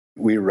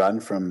We run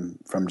from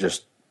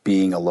just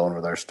being alone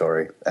with our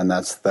story, and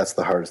that's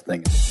the hardest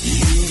thing.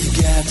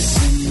 You've got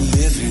some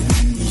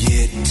living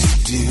yet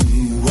to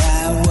do.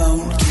 I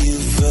won't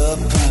give up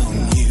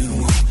on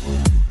you.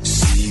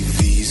 See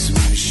these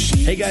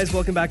machines. Hey guys,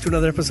 welcome back to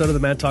another episode of the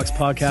Man Talks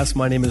podcast.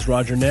 My name is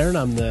Roger Nairn.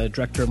 I'm the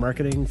Director of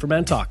Marketing for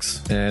Man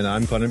Talks. And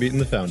I'm Connor Beaton,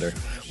 the founder.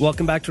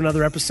 Welcome back to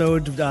another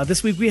episode.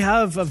 This week we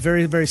have a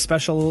very, very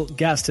special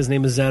guest. His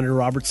name is Xander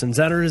Robertson.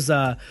 Xander is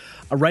a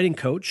writing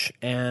coach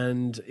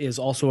and is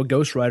also a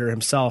ghostwriter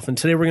himself. And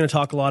today we're going to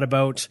talk a lot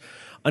about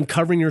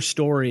uncovering your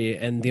story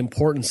and the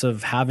importance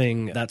of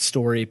having that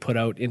story put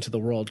out into the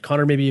world.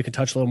 Connor, maybe you could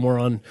touch a little more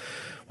on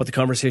what the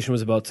conversation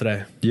was about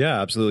today.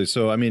 Yeah, absolutely.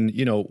 So, I mean,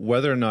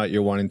 whether or not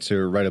you're wanting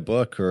to write a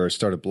book or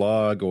start a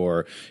blog,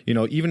 or,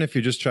 even if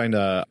you're just trying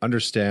to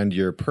understand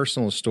your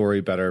personal story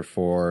better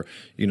for,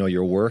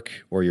 your work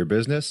or your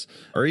business,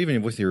 or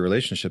even with your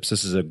relationships,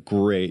 this is a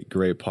great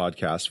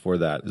podcast for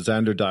that.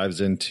 Xander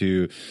dives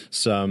into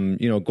some,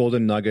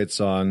 golden nuggets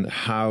on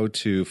how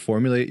to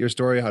formulate your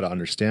story, how to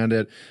understand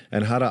it,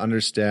 and how to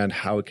understand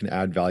how it can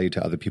add value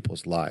to other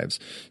people's lives.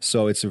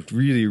 So it's a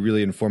really,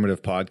 really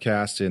informative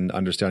podcast in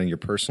understanding your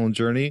personal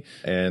journey,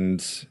 and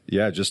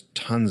just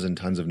tons and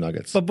tons of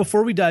nuggets. But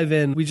before we dive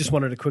in, we just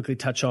wanted to quickly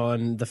touch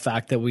on the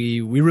fact that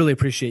we really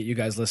appreciate you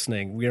guys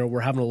listening. We're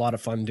having a lot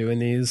of fun doing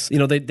these.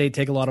 They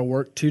take a lot of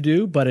work to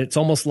do, but it's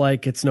almost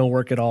like it's no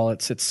work at all.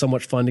 It's so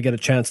much fun to get a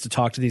chance to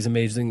talk to these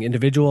amazing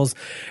individuals,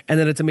 and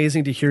then it's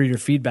amazing to hear your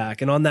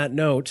feedback. And on that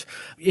note,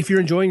 if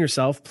you're enjoying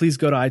yourself, please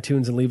go to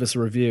iTunes and leave us a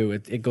review.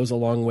 It goes a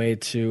long way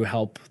to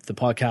help the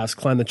podcast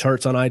climb the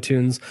charts on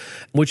iTunes,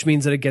 which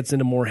means that it gets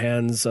into more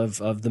hands of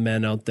the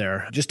men out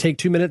there. Just take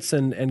 2 minutes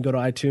and go to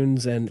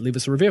iTunes and leave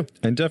us a review.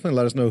 And definitely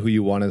let us know who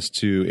you want us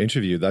to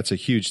interview. That's a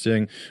huge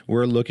thing.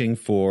 We're looking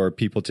for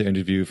people to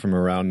interview from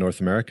around North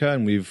America,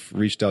 and we've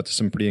reached out to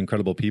some pretty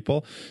incredible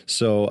people.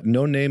 So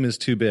no name is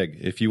too big.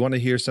 If you want to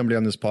hear somebody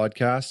on this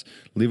podcast,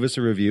 leave us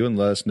a review and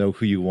let us know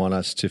who you want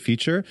us to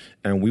feature,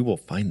 and we will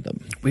find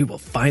them. We will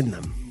find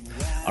them.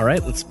 All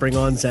right, let's bring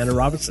on Xander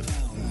Robertson.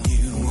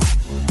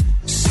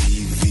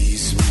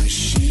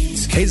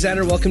 Hey,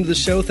 Xander, welcome to the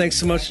show. Thanks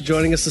so much for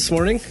joining us this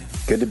morning.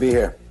 Good to be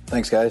here.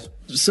 Thanks, guys.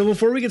 So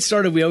before we get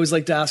started, we always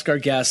like to ask our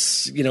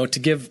guests, to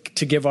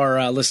give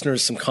our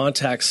listeners some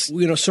context,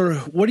 sort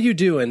of what do you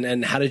do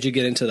and how did you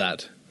get into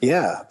that?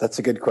 Yeah, that's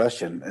a good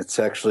question. It's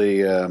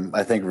actually,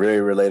 I think, very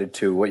related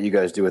to what you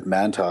guys do with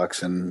Man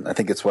Talks. And I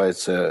think it's why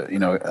it's,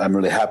 I'm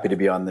really happy to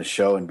be on this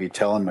show and be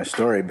telling my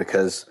story,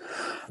 because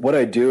what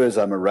I do is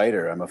I'm a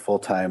writer. I've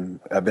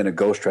been a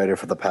ghostwriter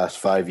for the past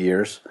 5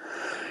 years.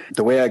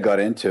 The way I got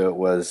into it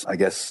was, I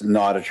guess,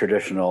 not a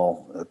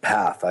traditional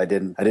path. I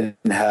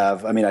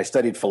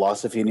studied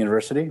philosophy in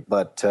university,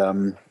 but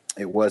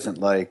it wasn't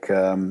like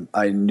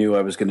I knew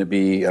I was going to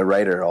be a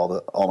writer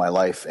all my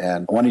life.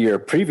 And one of your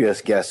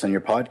previous guests on your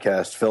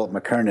podcast, Philip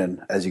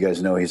McKernan, as you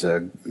guys know, he's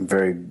a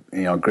very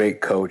great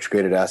coach,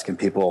 great at asking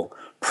people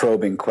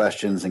probing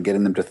questions and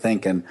getting them to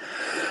think. And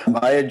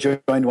I had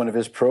joined one of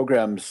his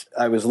programs.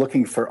 I was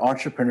looking for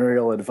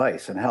entrepreneurial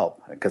advice and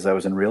help because I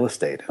was in real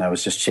estate and I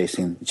was just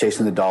chasing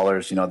the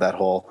dollars, that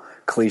whole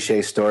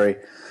cliche story.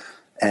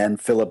 And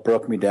Philip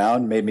broke me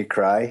down, made me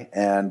cry,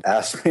 and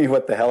asked me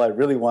what the hell I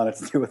really wanted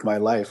to do with my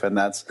life. And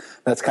that's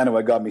kind of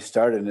what got me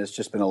started. And it's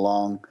just been a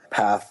long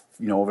path,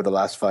 over the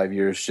last 5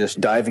 years,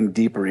 just diving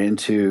deeper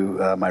into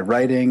my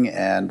writing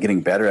and getting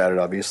better at it.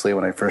 Obviously,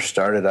 when I first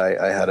started,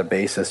 I had a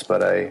basis,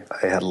 but I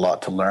had a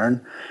lot to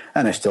learn,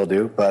 and I still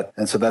do.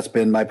 And so that's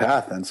been my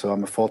path. And so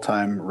I'm a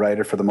full-time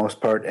writer for the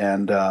most part,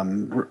 and do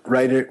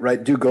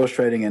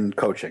ghostwriting and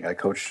coaching. I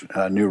coach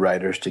new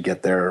writers to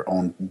get their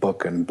own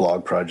book and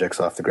blog projects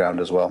off the ground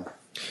as well.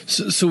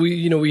 So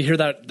we hear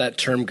that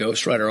term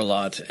ghostwriter a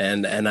lot,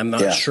 and I'm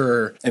not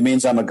sure. It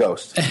means I'm a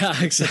ghost.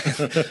 Yeah,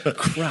 exactly.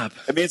 Crap.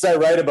 It means I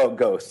write about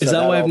ghosts. Is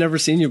that why I've never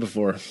seen you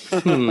before?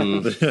 It's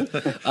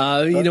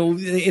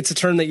a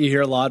term that you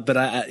hear a lot, but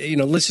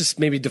let's just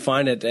maybe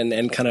define it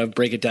and kind of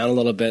break it down a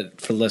little bit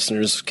for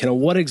listeners. Kind of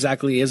what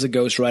exactly is a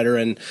ghostwriter,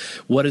 and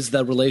what does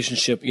the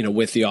relationship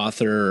with the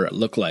author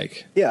look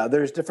like? Yeah,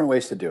 there's different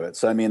ways to do it.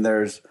 So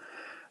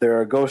there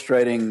are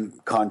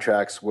ghostwriting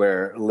contracts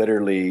where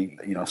literally,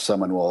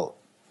 someone will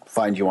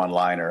find you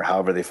online or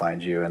however they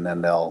find you, and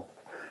then they'll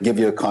give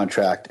you a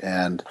contract,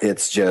 and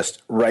it's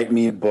just write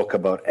me a book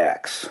about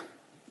X.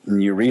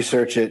 And you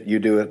research it, you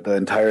do it, the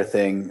entire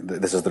thing.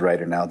 This is the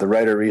writer now. The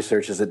writer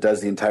researches it,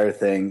 does the entire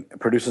thing,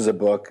 produces a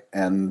book,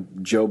 and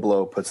Joe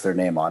Blow puts their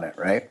name on it,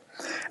 right?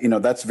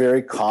 That's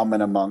very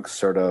common amongst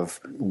sort of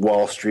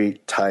Wall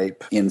Street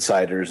type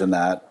insiders and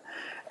that.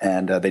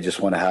 And they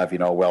just want to have,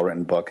 a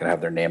well-written book and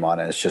have their name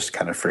on it. It's just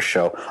kind of for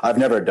show. I've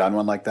never done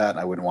one like that.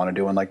 I wouldn't want to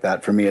do one like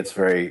that. For me, it's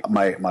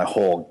my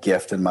whole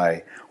gift and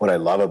what I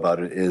love about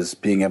it is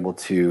being able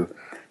to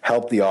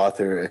help the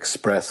author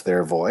express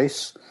their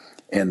voice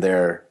and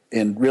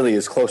really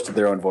as close to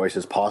their own voice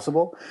as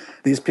possible.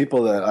 These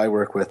people that I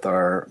work with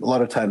are, a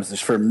lot of times,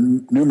 just for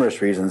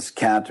numerous reasons,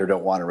 can't or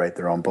don't want to write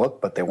their own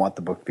book, but they want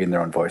the book to be in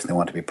their own voice and they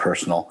want it to be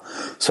personal.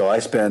 So I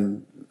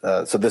spend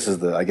so this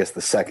is I guess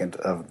the second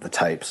of the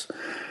types,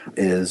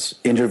 is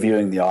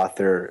interviewing the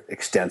author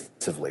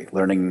extensively,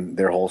 learning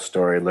their whole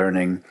story,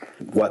 learning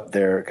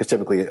because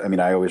typically, I mean,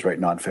 I always write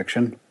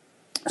nonfiction.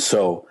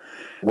 So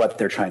what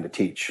they're trying to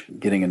teach,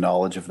 getting a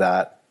knowledge of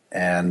that,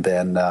 and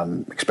then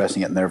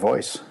expressing it in their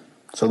voice.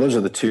 So those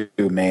are the two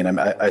main.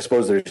 I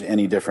suppose there's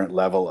any different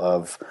level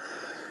of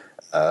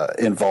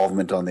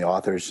involvement on the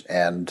authors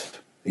and,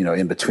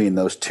 in between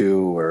those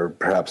two, or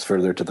perhaps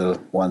further to the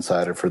one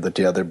side or further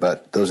to the other,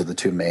 but those are the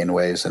two main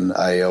ways. And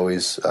I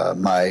always,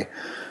 my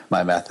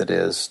method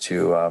is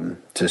to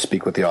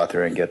speak with the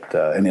author and get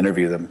and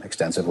interview them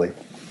extensively.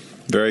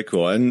 Very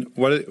cool. And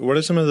what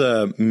are some of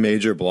the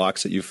major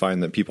blocks that you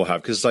find that people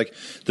have? Because like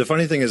the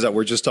funny thing is that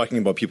we're just talking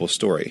about people's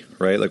story,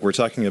 right? Like we're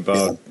talking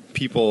about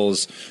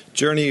people's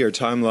journey or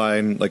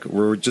timeline. Like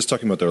we're just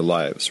talking about their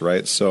lives,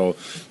 right? So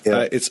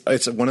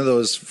it's one of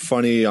those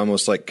funny,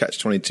 almost like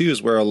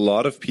catch-22s where a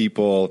lot of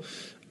people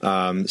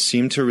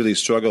seem to really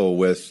struggle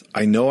with,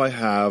 I know I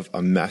have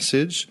a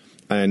message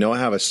and I know I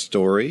have a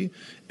story,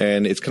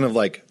 and it's kind of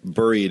like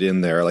buried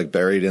in there, like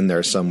buried in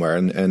there somewhere.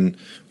 And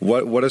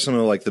what are some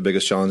of like the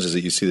biggest challenges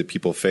that you see that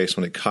people face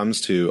when it comes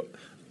to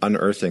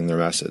unearthing their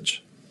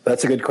message?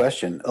 That's a good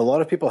question. A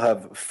lot of people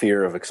have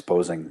fear of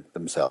exposing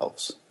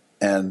themselves.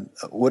 And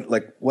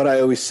what I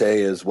always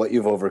say is what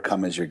you've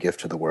overcome is your gift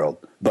to the world.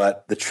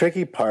 But the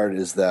tricky part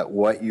is that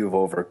what you've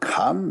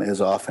overcome is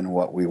often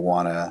what we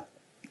want to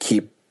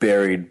keep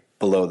buried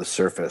below the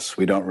surface.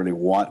 We don't really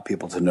want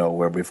people to know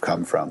where we've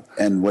come from.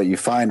 And what you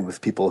find with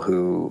people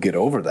who get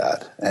over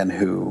that and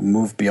who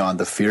move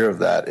beyond the fear of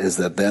that is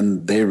that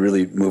then they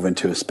really move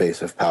into a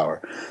space of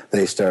power.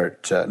 They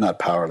start, not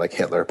power like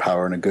Hitler,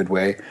 power in a good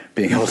way,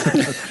 being able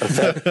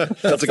to...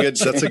 That's a good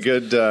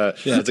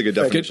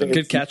definition.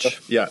 Good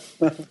catch. Yeah.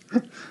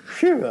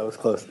 Phew, that was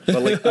close.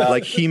 But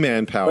like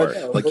He-Man power,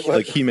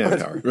 like He-Man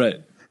power.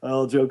 Right.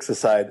 All jokes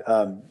aside,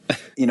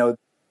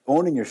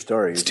 owning your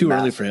story It's too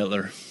early for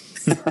Hitler.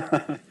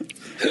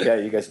 Yeah,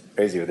 you guys are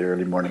crazy with your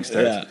early morning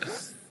starts.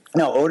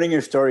 Yeah. No, owning your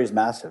story is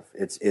massive.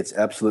 It's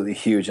absolutely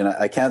huge, and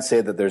I can't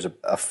say that there's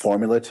a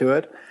formula to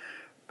it.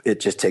 It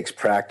just takes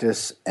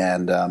practice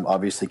and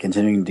obviously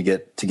continuing to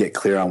get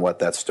clear on what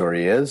that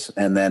story is,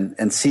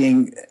 and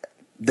seeing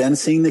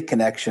the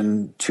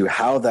connection to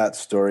how that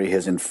story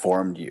has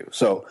informed you.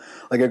 So,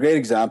 like a great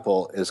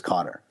example is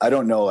Connor. I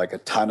don't know like a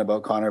ton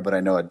about Connor, but I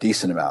know a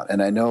decent amount,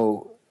 and I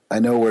know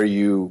where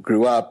you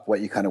grew up, what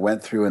you kind of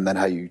went through, and then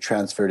how you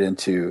transferred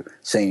into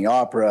singing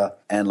opera,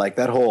 and like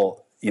that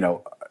whole,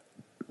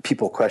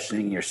 people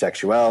questioning your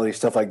sexuality,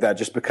 stuff like that,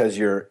 just because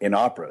you're in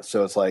opera.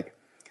 So it's like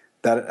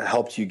that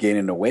helped you gain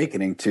an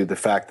awakening to the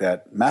fact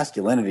that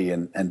masculinity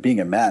and being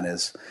a man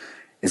is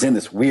in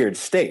this weird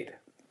state.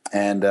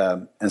 And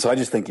so I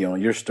just think,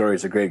 your story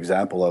is a great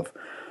example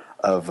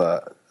of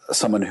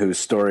someone whose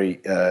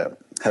story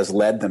has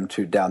led them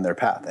down their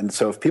path. And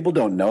so if people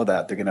don't know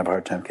that, they're going to have a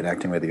hard time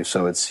connecting with you.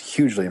 So it's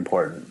hugely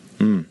important.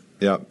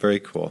 Yeah, very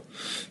cool.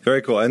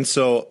 Very cool. And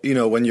so,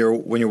 when you're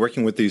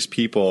working with these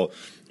people,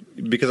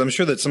 because I'm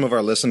sure that some of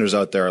our listeners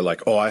out there are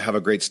like, oh, I have a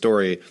great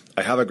story.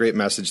 I have a great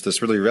message.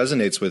 This really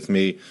resonates with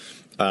me.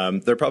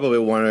 They're probably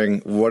wondering,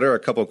 what are a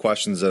couple of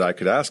questions that I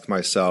could ask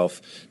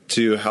myself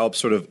to help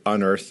sort of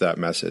unearth that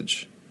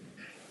message?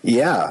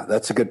 Yeah,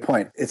 that's a good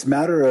point. It's a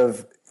matter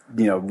of,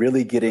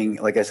 really getting,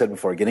 like I said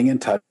before, getting in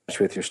touch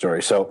with your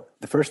story. So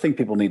the first thing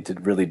people need to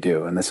really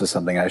do, and this is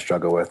something I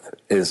struggle with,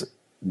 is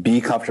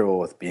be comfortable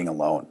with being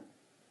alone.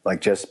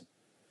 Like just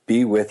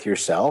be with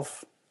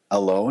yourself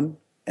alone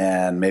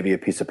and maybe a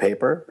piece of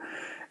paper,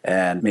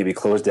 and maybe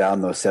close down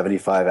those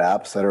 75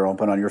 apps that are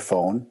open on your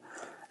phone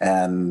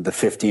and the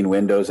 15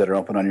 windows that are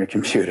open on your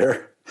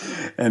computer,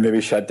 and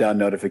maybe shut down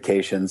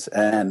notifications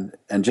and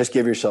just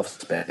give yourself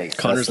space.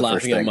 Connor's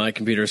laughing at my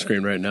computer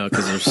screen right now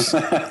because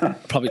there's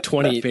probably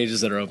 20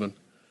 pages that are open.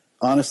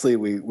 Honestly,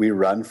 we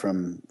run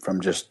from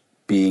just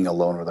being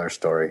alone with our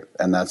story,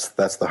 and that's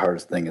the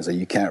hardest thing, is that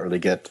you can't really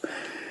get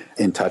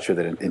in touch with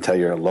it until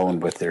you're alone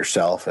with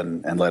yourself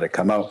and let it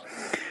come out.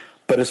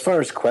 But as far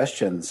as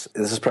questions,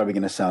 this is probably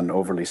going to sound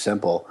overly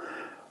simple,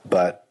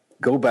 but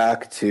go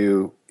back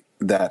to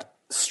that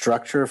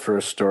structure for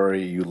a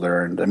story you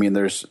learned. I mean,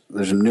 there's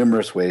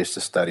numerous ways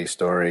to study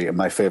story.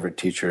 My favorite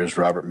teacher is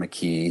Robert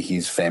McKee.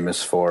 He's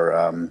famous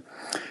for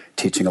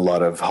teaching a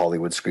lot of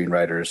Hollywood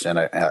screenwriters, and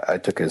I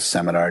took his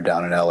seminar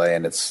down in LA,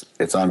 and it's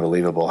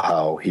unbelievable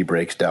how he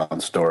breaks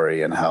down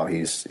story and how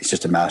he's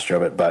just a master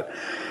of it. But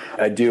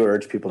I do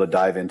urge people to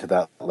dive into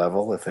that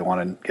level if they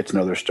want to get to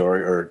know their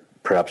story, or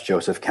perhaps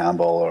Joseph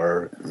Campbell,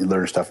 or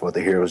learn stuff about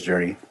the hero's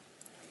journey.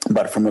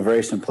 But from a very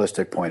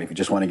simplistic point, if you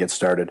just want to get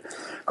started,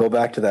 go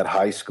back to that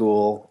high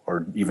school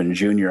or even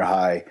junior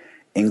high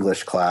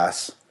English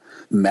class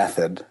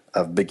method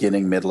of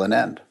beginning, middle, and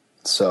end.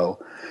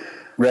 So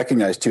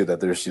recognize, too, that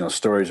there's,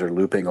 stories are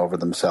looping over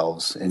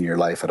themselves in your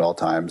life at all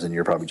times, and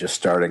you're probably just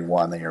starting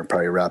one, then you're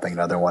probably wrapping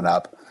another one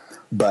up.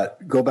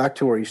 But go back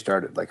to where you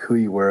started, like who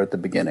you were at the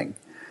beginning.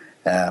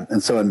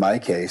 And so in my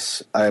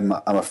case, I'm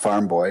a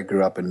farm boy,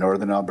 grew up in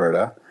northern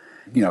Alberta,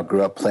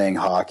 grew up playing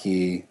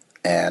hockey,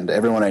 and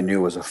everyone I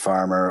knew was a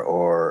farmer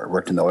or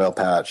worked in the oil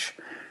patch.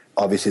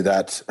 Obviously,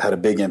 that had a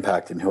big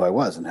impact in who I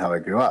was and how I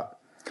grew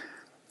up.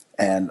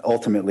 And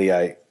ultimately,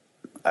 I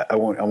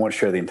won't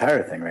share the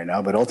entire thing right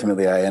now, but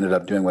ultimately I ended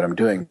up doing what I'm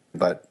doing.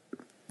 But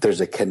there's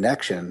a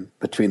connection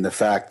between the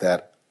fact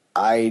that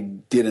I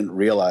didn't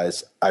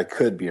realize I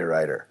could be a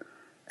writer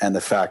and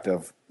the fact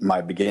of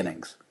my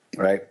beginnings,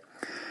 right?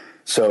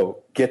 So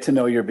get to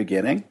know your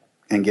beginning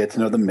and get to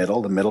know the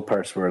middle. The middle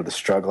part's where the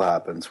struggle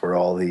happens, where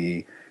all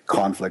the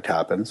conflict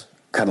happens.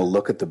 Kind of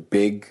look at the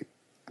big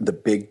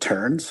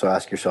turns. So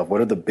ask yourself,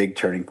 what are the big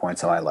turning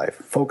points in my life?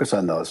 Focus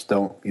on those.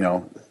 Don't,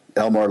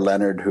 Elmore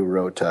Leonard, who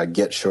wrote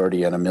Get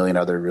Shorty and a million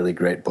other really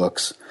great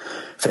books,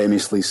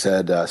 famously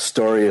said,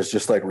 story is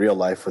just like real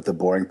life with the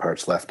boring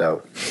parts left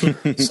out.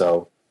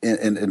 So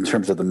in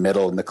terms of the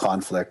middle and the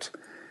conflict,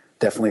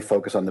 definitely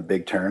focus on the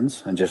big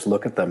turns and just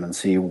look at them and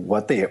see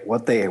what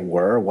they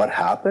were, what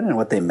happened, and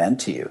what they meant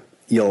to you.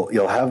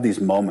 You'll have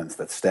these moments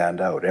that stand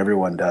out.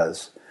 Everyone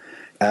does.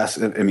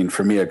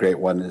 For me, a great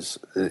one is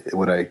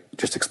what I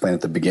just explained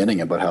at the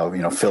beginning about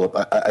how, Philip,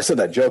 I said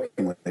that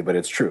jokingly, but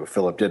it's true.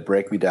 Philip did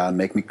break me down,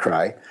 make me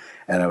cry.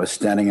 And I was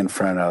standing in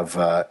front of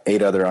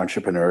 8 other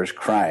entrepreneurs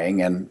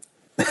crying. And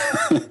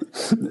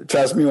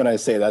trust me when I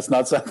say that's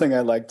not something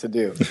I like to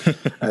do.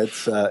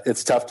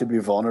 It's tough to be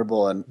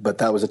vulnerable. But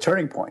that was a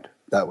turning point.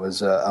 That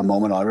was a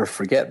moment I'll never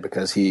forget,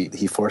 because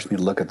he forced me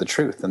to look at the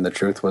truth. And the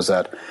truth was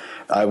that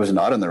I was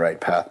not on the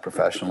right path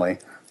professionally.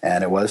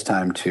 And it was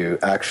time to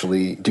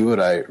actually do what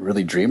I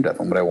really dreamed of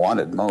and what I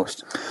wanted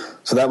most.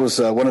 So that was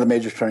one of the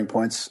major turning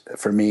points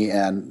for me.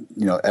 And,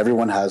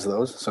 everyone has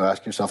those. So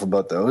ask yourself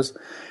about those.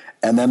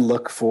 And then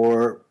look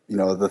for,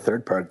 the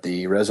third part,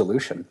 the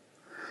resolution.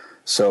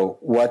 So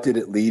what did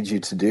it lead you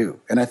to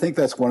do? And I think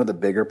that's one of the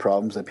bigger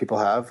problems that people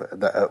have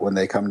when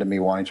they come to me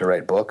wanting to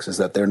write books, is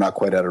that they're not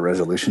quite at a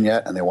resolution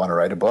yet and they want to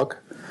write a book.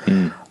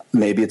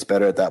 Maybe it's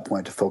better at that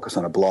point to focus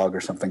on a blog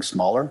or something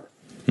smaller.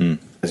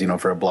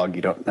 Because, for a blog,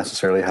 you don't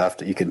necessarily have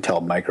to, you can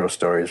tell micro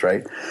stories,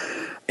 right?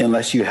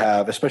 Unless you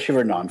have, especially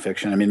for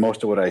nonfiction.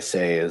 Most of what I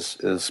say is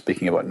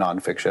speaking about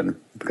nonfiction,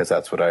 because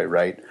that's what I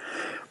write.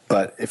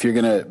 But if you're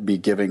going to be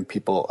giving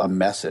people a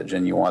message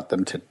and you want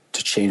them to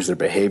change their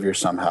behavior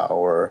somehow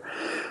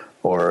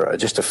or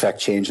just affect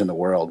change in the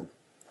world,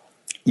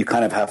 you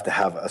kind of have to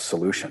have a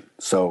solution.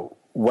 So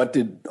what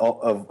did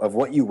of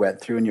what you went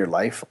through in your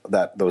life,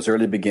 that those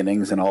early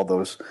beginnings and all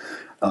those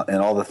and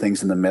all the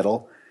things in the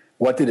middle,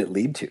 what did it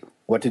lead to?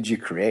 What did you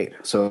create?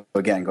 So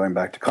again, going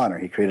back to Connor,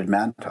 he created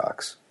Man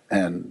Talks,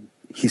 and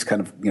he's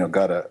kind of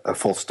got a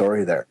full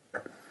story there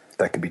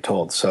that could be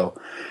told. So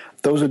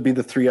those would be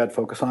the 3 I'd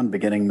focus on: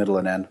 beginning, middle,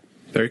 and end.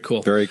 Very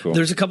cool. Very cool.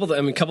 There's a couple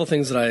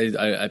things that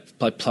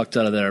I plucked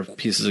out of there,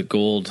 pieces of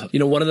gold.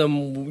 One of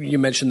them, you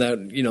mentioned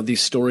that, these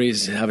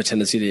stories have a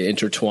tendency to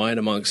intertwine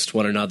amongst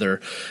one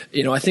another.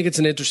 I think it's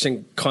an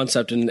interesting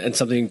concept and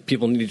something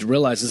people need to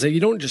realize is that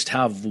you don't just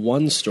have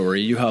one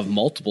story, you have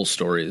multiple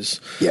stories.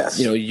 Yes.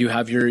 You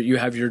have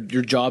your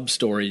job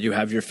story, you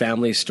have your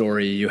family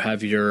story, you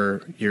have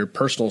your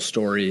personal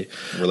story.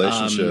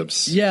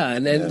 Relationships.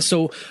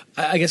 So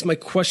I guess my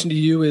question to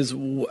you is,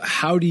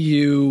 how do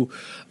you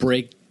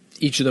break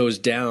each of those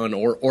down,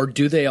 or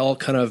do they all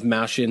kind of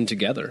mash in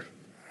together?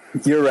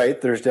 You're right.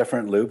 There's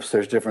different loops.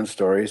 There's different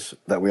stories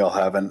that we all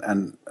have.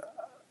 And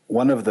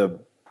one of the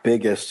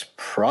biggest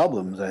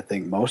problems I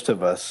think most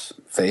of us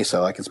face,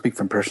 so I can speak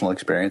from personal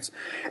experience,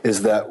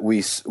 is that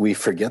we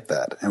forget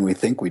that and we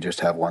think we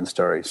just have one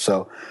story.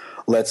 So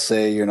let's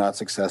say you're not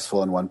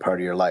successful in one part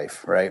of your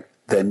life, right?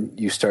 Then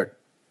you start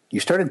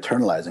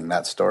internalizing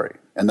that story.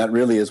 And that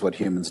really is what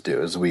humans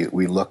do, is we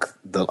look,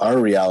 our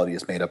reality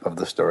is made up of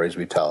the stories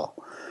we tell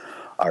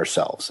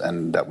ourselves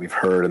and that we've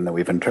heard and that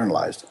we've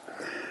internalized.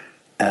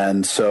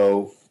 And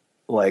so,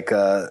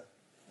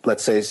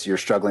 let's say you're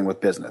struggling with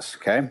business,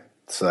 okay?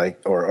 It's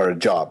or a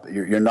job.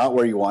 You're not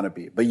where you want to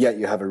be, but yet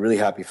you have a really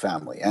happy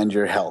family and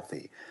you're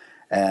healthy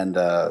and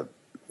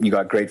you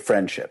got great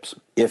friendships.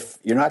 If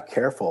you're not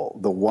careful,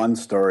 the one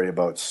story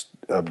about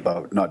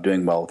not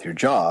doing well with your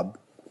job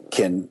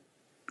can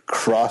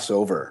cross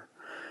over.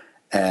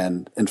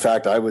 And in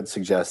fact, I would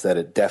suggest that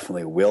it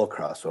definitely will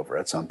cross over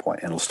at some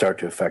point and it'll start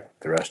to affect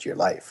the rest of your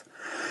life.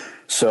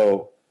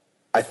 So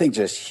I think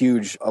just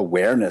huge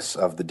awareness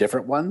of the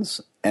different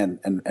ones and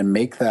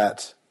make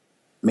that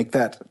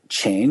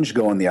change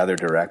go in the other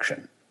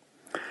direction.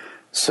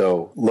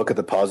 So look at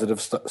the positive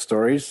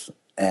stories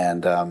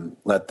and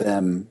let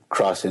them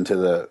cross into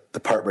the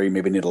part where you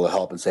maybe need a little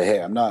help and say,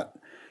 hey, I'm not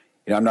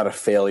a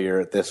failure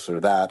at this or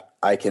that.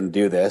 I can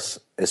do this.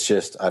 It's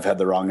just I've had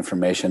the wrong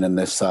information in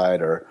this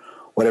side or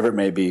whatever it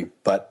may be.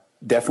 But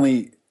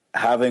definitely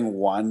having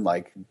one,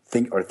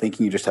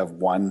 thinking you just have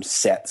one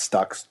set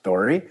stuck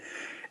story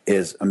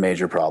is a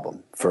major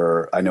problem.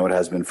 I know it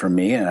has been for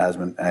me, and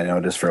I know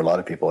it is for a lot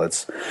of people.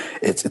 It's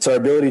our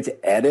ability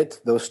to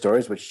edit those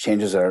stories, which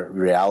changes our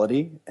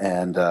reality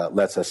and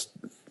lets us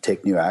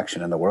take new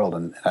action in the world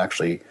and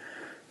actually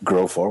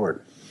grow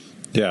forward.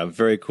 Yeah,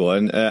 very cool.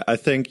 And I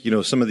think,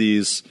 some of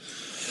these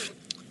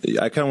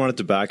I kind of wanted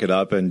to back it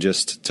up and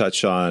just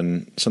touch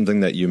on something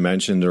that you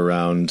mentioned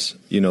around,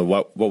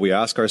 what we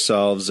ask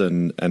ourselves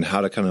and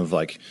how to kind of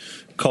like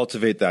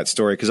cultivate that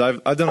story. Because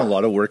I've done a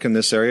lot of work in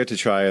this area to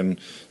try and,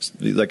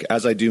 like,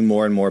 as I do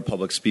more and more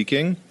public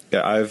speaking,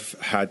 I've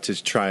had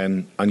to try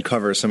and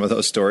uncover some of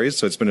those stories.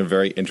 So it's been a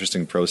very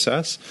interesting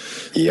process.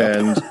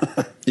 Yep.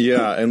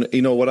 And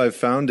and what I've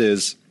found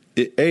is,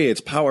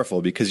 it's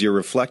powerful because you're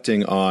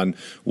reflecting on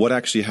what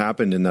actually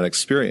happened in that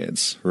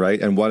experience,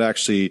 right? And what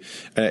actually,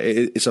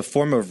 it's a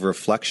form of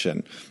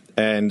reflection.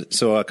 And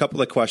so a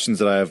couple of questions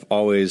that I've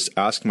always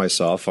asked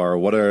myself are,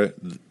 what are,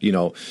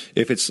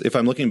 if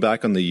I'm looking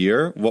back on the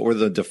year, what were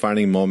the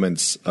defining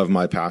moments of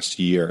my past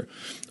year?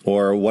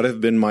 Or what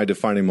have been my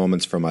defining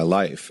moments for my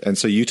life? And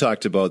so you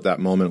talked about that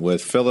moment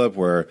with Philip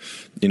where,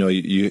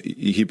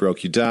 he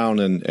broke you down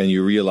and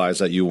you realized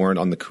that you weren't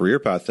on the career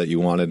path that you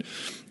wanted.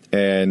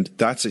 And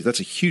that's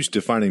a huge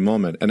defining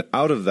moment. And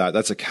out of that,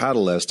 that's a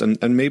catalyst.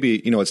 And maybe,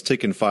 it's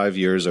taken 5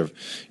 years or,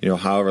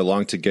 however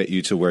long to get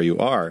you to where you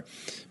are.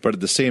 But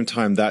at the same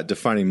time, that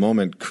defining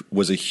moment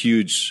was a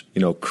huge,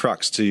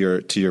 crux to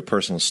your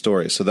personal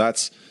story. So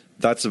that's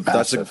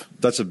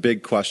a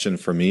big question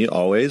for me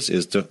always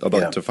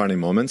about defining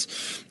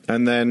moments.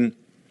 And then,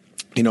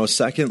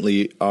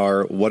 secondly,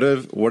 what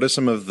are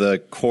some of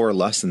the core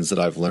lessons that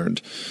I've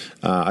learned?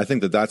 I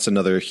think that's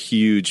another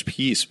huge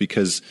piece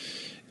because,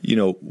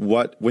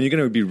 when you're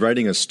going to be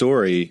writing a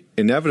story,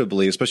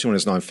 inevitably, especially when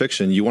it's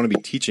nonfiction, you want to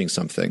be teaching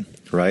something,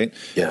 right?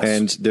 Yes.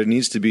 And there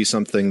needs to be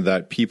something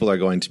that people are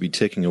going to be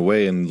taking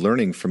away and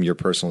learning from your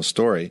personal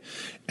story.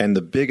 And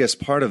the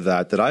biggest part of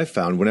that I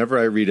found, whenever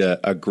I read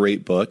a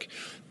great book,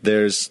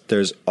 there's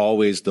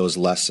always those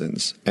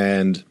lessons.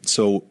 And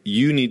so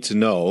you need to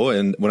know,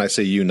 and when I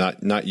say you,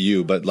 not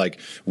you, but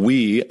like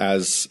we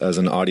as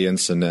an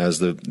audience and as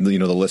the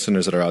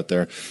listeners that are out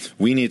there,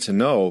 we need to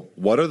know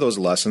what are those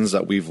lessons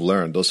that we've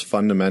learned, those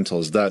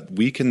fundamentals that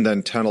we can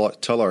then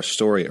tell our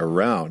story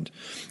around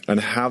and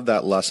have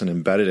that lesson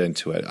embedded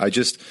into it. I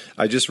just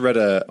read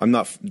I'm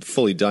not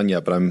fully done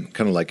yet, but I'm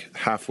kind of like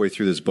halfway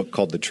through this book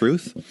called The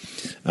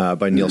Truth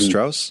by Neil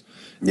Strauss.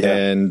 Yeah.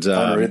 And I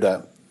want to read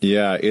that.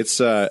 Yeah,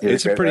 it's a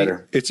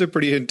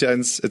pretty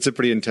intense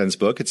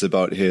book. It's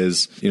about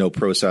his,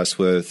 process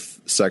with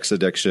sex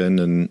addiction,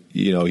 and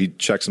he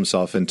checks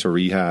himself into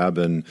rehab,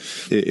 and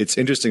it's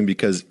interesting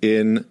because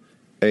in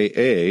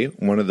AA,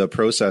 one of the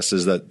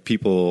processes that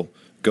people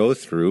go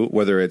through,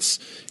 whether it's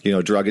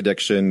drug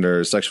addiction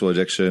or sexual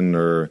addiction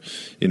or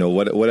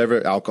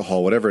whatever,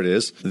 alcohol, whatever it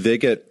is, they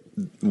get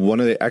one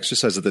of the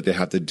exercises that they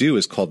have to do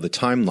is called the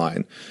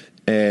timeline.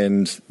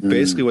 And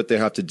basically what they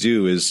have to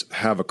do is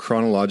have a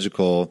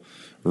chronological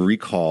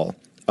recall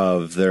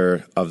of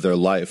their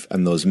life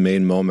and those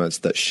main moments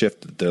that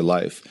shifted their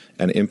life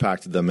and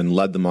impacted them and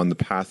led them on the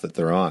path that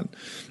they're on.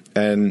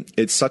 And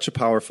it's such a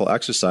powerful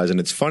exercise. And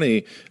it's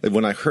funny,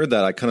 when I heard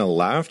that, I kind of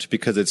laughed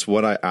because it's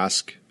what I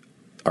ask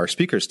our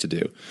speakers to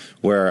do,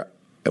 where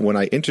when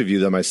I interview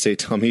them, I say,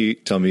 tell me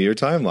your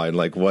timeline.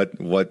 Like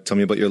tell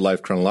me about your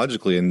life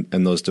chronologically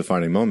and those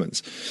defining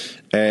moments.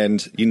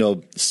 And,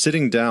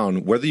 sitting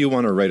down, whether you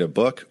want to write a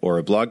book or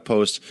a blog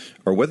post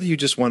or whether you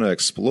just want to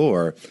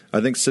explore, I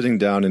think sitting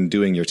down and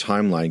doing your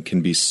timeline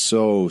can be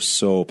so,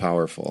 so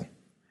powerful.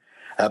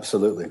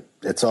 Absolutely.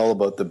 It's all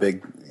about the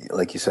big,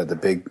 like you said, the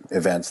big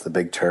events, the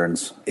big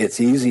turns. It's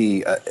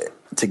easy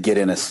to get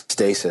in a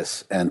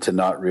stasis and to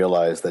not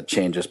realize that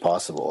change is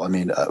possible. I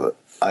mean,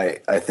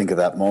 I think of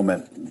that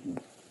moment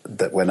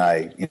that when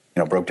I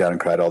broke down and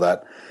cried, all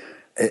that.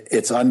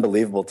 It's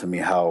unbelievable to me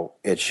how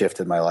it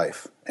shifted my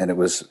life, and it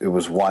was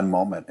one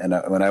moment. And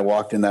when I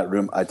walked in that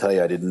room, I tell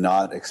you, I did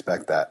not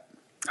expect that.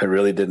 I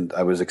really didn't.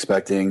 I was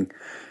expecting,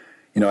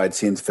 I'd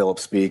seen Philip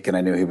speak, and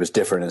I knew he was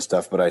different and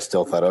stuff, but I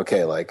still thought,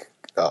 okay, like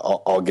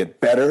I'll get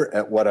better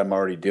at what I'm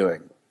already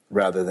doing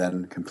rather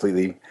than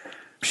completely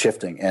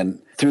shifting.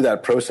 And through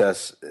that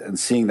process and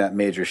seeing that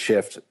major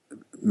shift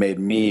made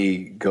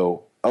me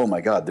go, oh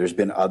my God, there's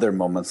been other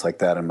moments like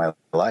that in my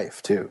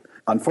life too.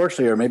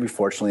 Unfortunately, or maybe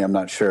fortunately, I'm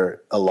not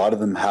sure, a lot of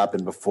them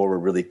happen before we're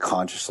really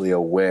consciously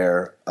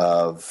aware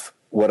of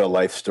what a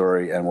life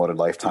story and what a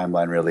life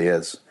timeline really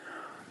is.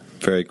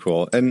 Very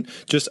cool. And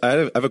just,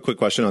 I have a quick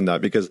question on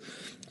that because,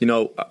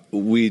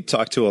 we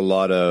talk to a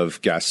lot of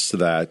guests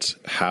that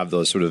have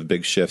those sort of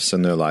big shifts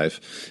in their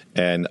life.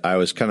 And I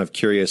was kind of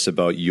curious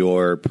about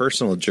your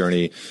personal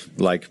journey,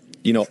 like,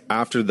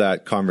 after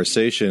that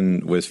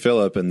conversation with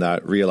Philip and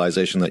that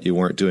realization that you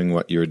weren't doing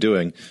what you were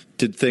doing,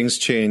 did things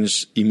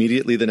change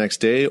immediately the next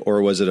day,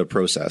 or was it a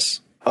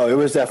process? Oh, it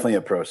was definitely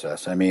a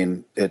process. I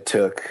mean, it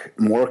took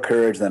more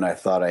courage than I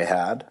thought I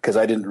had because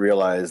I didn't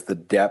realize the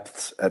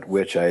depths at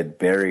which I had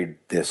buried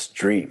this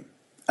dream.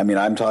 I mean,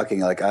 I'm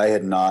talking like I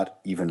had not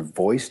even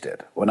voiced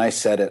it. When I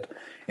said it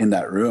in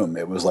that room,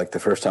 it was like the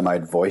first time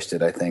I'd voiced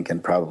it, I think,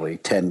 in probably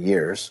 10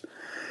 years.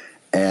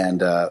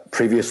 And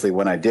previously,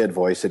 when I did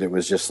voice it, it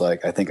was just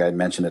like, I think I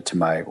mentioned it to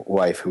my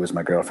wife, who was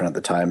my girlfriend at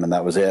the time, and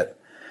that was it.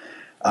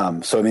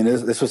 So, I mean,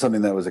 this was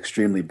something that was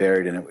extremely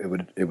buried,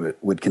 and it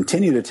would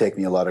continue to take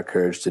me a lot of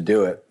courage to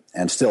do it.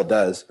 and still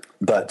does.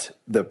 But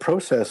the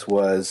process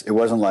it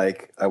wasn't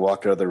like I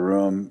walked out of the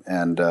room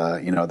and,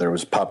 there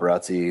was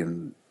paparazzi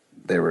and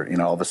they were,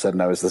 all of a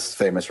sudden I was this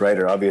famous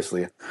writer,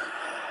 obviously.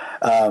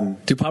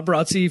 Do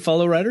paparazzi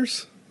follow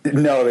writers?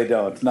 No, they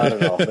don't. Not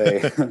at all.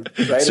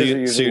 So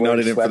you're not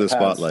in it for the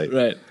spotlight.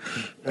 Right.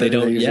 They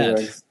don't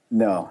yet.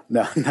 No,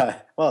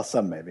 not. Well,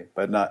 some maybe,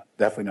 but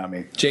definitely not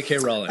me. J.K.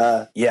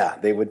 Rowling. Yeah,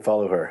 they would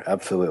follow her.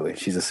 Absolutely.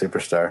 She's a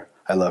superstar.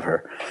 I love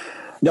her.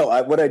 No,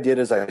 what I did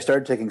is I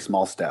started taking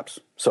small steps.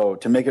 So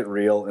to make it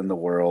real in the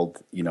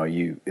world,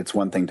 it's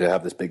one thing to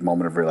have this big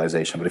moment of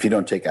realization, but if you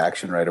don't take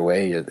action right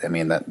away,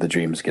 that the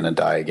dream's going to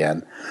die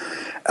again.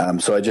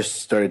 So I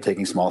just started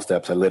taking small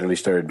steps. I literally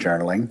started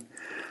journaling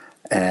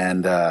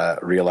and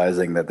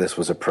realizing that this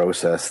was a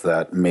process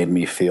that made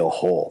me feel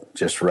whole.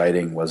 Just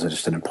writing was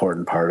just an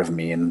important part of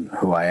me and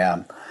who I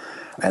am.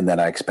 And then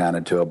I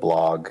expanded to a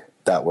blog.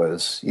 That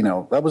was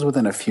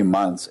within a few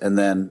months.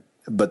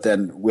 But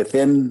then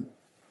within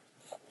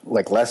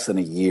like less than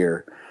a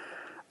year,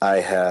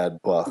 I had,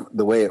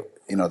 the way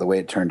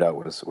it turned out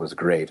was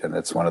great. And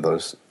it's one of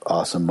those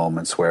awesome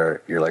moments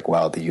where you're like,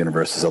 wow, the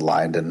universe is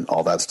aligned and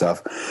all that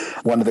stuff.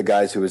 One of the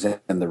guys who was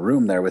in the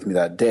room there with me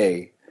that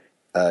day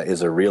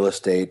is a real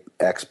estate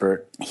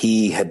expert.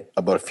 He had,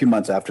 about a few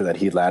months after that,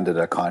 he landed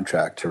a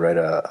contract to write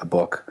a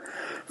book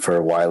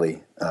for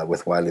Wiley,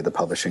 with Wiley, the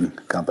publishing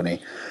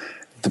company.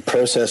 The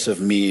process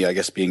of me, I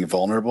guess, being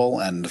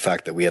vulnerable and the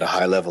fact that we had a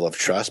high level of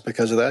trust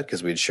because of that,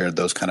 because we'd shared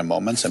those kind of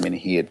moments.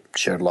 He had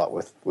shared a lot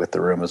with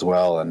the room as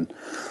well. And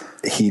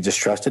he just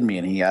trusted me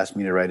and he asked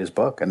me to write his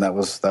book. And that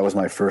was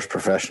my first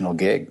professional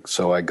gig.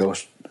 So I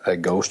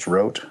ghost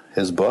wrote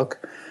his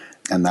book,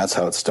 and that's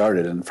how it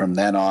started. And from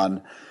then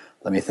on,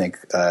 let me think,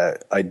 I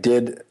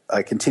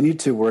continued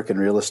to work in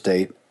real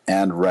estate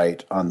and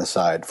write on the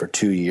side for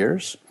 2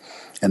 years.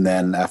 And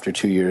then after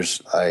 2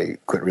 years, I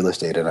quit real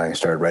estate and I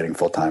started writing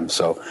full time.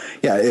 So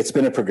yeah, it's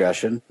been a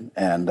progression.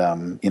 And,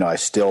 I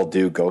still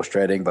do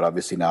ghostwriting, but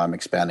obviously now I'm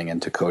expanding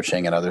into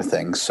coaching and other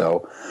things.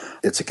 So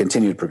it's a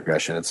continued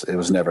progression. It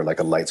was never like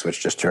a light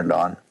switch just turned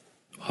on.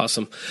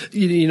 Awesome.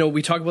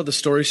 We talk about the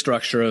story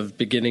structure of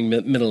beginning,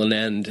 middle, and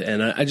end.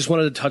 And I just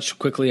wanted to touch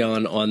quickly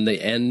on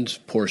the end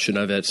portion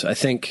of it. I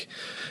think,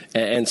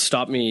 and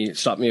stop me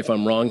if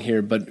I'm wrong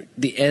here, but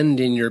the end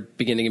in your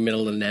beginning and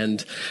middle and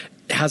end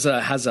has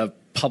a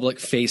public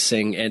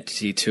facing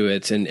entity to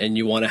it, and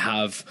you want to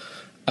have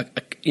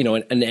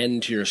an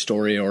end to your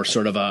story, or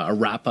sort of a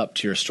wrap up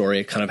to your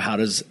story. Kind of how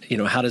does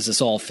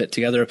this all fit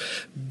together?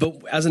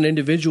 But as an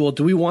individual,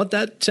 do we want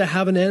that to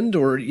have an end,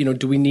 or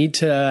do we need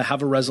to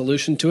have a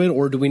resolution to it,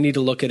 or do we need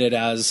to look at it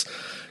as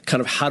kind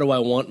of how do I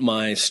want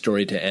my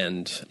story to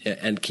end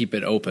and keep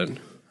it open?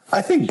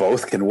 I think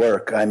both can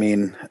work.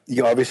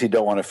 You obviously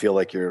don't want to feel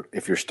like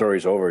if your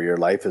story's over, your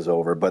life is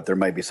over, but there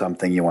might be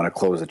something you want to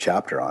close a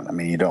chapter on.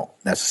 You don't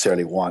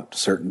necessarily want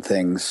certain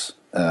things.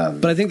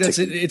 But I think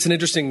it's an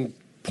interesting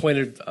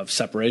point of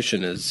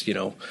separation is,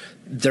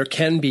 there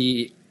can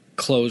be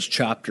closed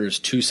chapters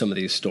to some of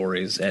these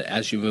stories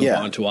as you move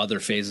on to other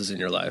phases in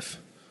your life.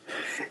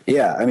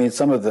 Yeah.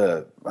 Some of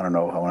the, I don't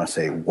know, I want to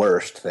say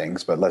worst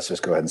things, but let's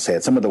just go ahead and say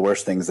it. Some of the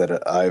worst things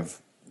that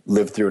I've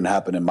lived through and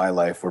happened in my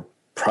life were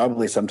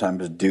probably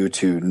sometimes due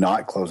to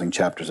not closing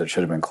chapters that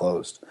should have been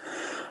closed.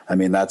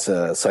 That's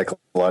a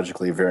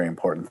psychologically very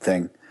important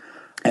thing.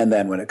 And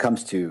then when it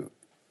comes to,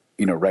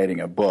 writing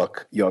a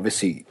book, you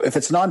obviously, if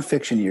it's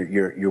nonfiction,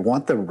 you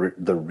want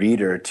the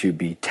reader to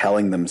be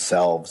telling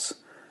themselves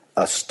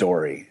a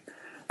story.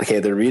 Okay,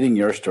 they're reading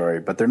your story,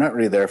 but they're not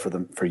really there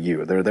for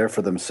you. They're there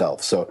for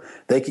themselves. So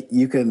they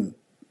can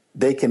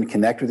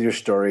connect with your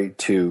story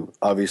to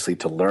obviously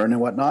to learn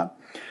and whatnot,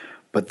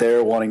 but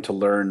they're wanting to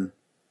learn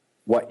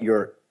what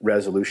your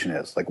resolution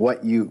is, like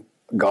what you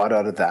got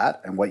out of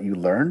that and what you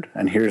learned.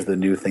 And here's the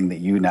new thing that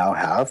you now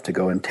have to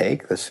go and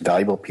take, this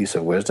valuable piece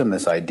of wisdom,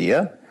 this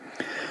idea.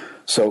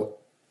 So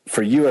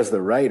for you as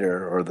the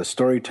writer or the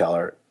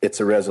storyteller,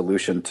 it's a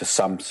resolution to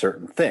some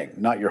certain thing,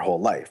 not your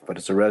whole life, but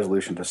it's a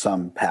resolution to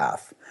some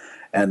path.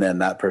 And then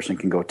that person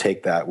can go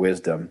take that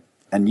wisdom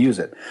and use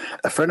it.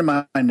 A friend of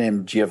mine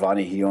named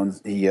Giovanni,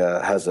 he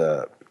has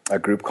a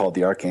group called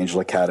the Archangel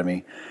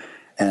Academy.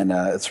 And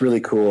it's really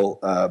cool,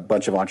 a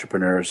bunch of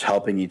entrepreneurs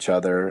helping each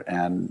other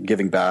and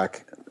giving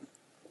back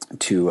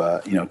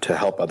to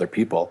help other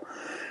people.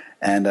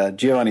 And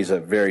Giovanni's a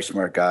very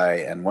smart guy.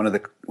 And one of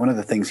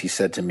the things he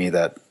said to me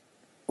that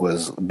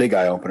was a big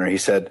eye opener. He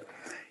said,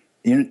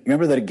 "You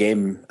remember that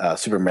game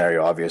Super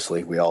Mario?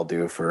 Obviously, we all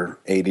do for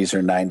 80s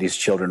or 90s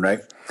children,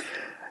 right?"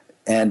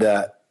 And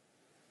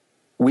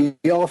we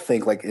all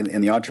think like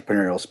in the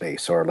entrepreneurial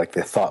space or like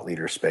the thought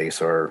leader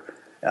space or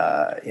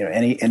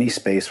any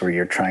space where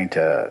you're trying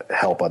to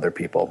help other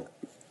people,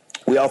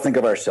 we all think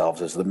of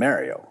ourselves as the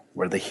Mario.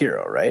 We're the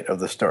hero, right, of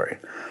the story.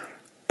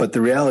 But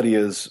the reality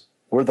is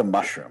we're the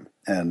mushroom.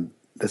 And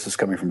this is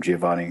coming from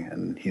Giovanni,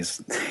 and he's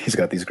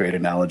got these great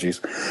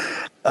analogies.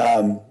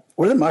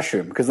 We're the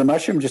mushroom because the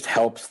mushroom just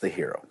helps the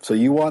hero. So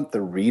you want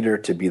the reader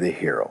to be the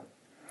hero.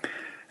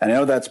 And I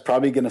know that's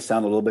probably going to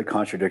sound a little bit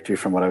contradictory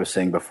from what I was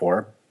saying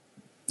before.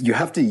 you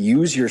have to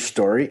use your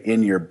story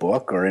in your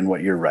book or in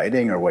what you're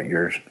writing or what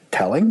you're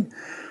telling,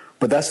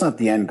 but that's not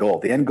the end goal.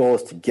 The end goal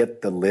is to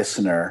get the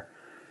listener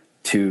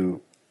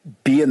to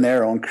be in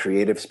their own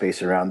creative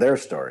space around their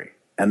story.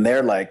 And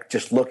they're like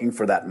just looking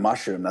for that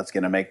mushroom that's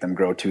going to make them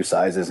grow 2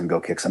 sizes and go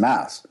kick some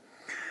ass.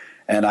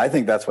 And I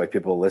think that's why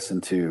people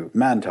listen to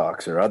Man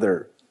Talks or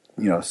other,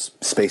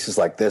 spaces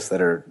like this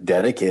that are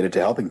dedicated to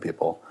helping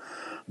people.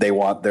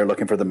 They're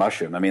looking for the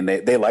mushroom. I mean,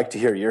 they like to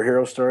hear your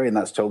hero story, and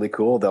that's totally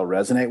cool. They'll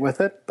resonate with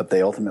it, but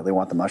they ultimately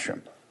want the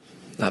mushroom.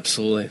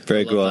 Absolutely.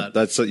 Very cool.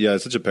 That's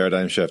it's such a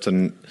paradigm shift.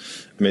 And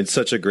I mean, it's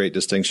such a great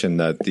distinction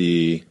that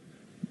the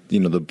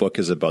book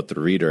is about the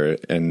reader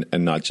and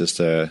not just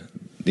the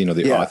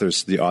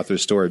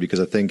author's story, because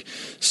I think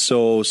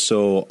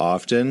so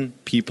often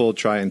people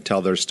try and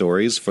tell their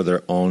stories for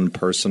their own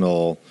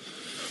personal,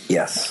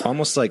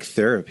 almost like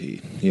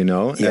therapy,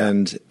 Yeah.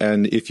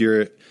 And if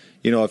you're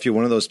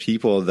one of those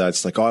people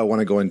that's like, oh, I want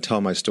to go and tell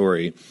my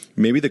story,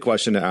 maybe the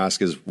question to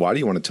ask is, why do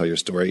you want to tell your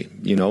story?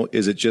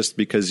 Is it just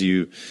because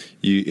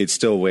it's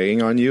still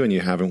weighing on you and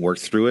you haven't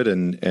worked through it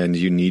and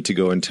you need to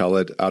go and tell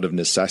it out of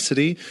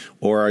necessity,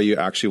 or are you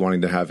actually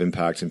wanting to have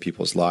impact in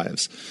people's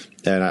lives?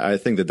 And I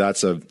think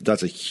that's a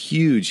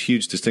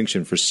huge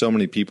distinction for so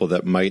many people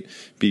that might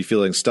be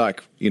feeling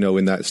stuck,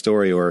 in that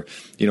story, or,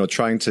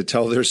 trying to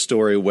tell their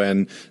story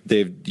when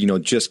they've,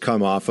 just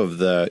come off of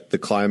the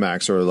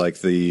climax or like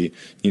the,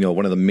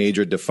 one of the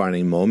major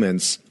defining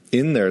moments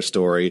in their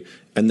story.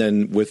 And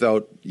then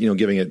without,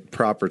 giving it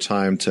proper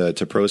time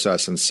to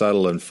process and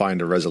settle and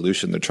find a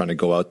resolution, they're trying to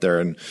go out there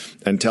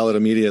and tell it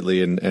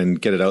immediately and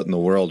get it out in the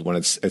world when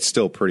it's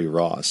still pretty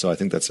raw. So I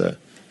think that's a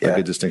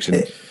good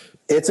distinction.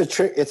 It's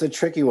a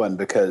tricky one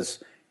because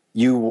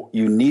you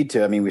need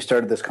to. I mean, we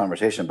started this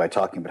conversation by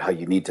talking about how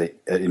you need to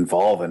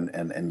involve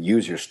and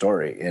use your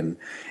story in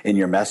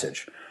your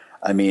message.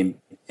 I mean,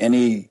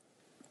 any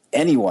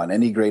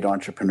great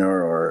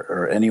entrepreneur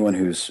or anyone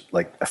who's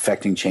like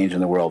affecting change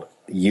in the world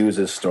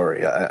uses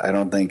story. I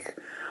don't think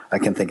I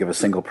can think of a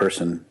single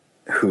person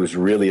who's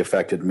really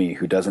affected me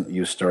who doesn't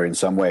use story in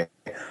some way.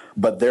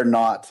 But they're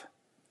not,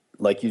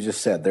 like you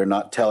just said, they're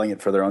not telling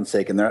it for their own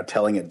sake, and they're not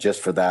telling it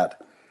just for that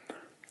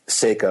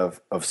sake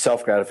of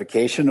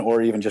self-gratification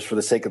or even just for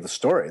the sake of the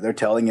story. They're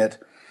telling it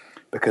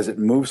because it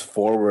moves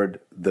forward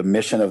the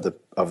mission of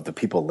the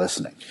people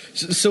listening.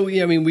 So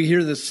yeah, I mean, we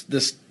hear this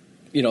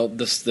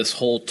this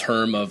whole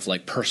term of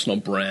like personal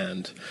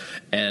brand,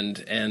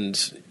 and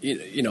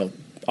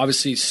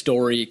obviously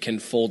story can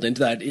fold into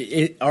that.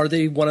 Are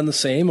they one and the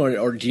same,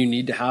 or do you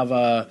need to have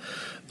a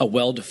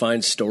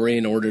well-defined story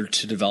in order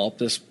to develop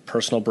this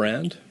personal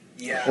brand?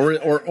 Yeah.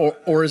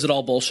 Or is it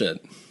all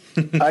bullshit?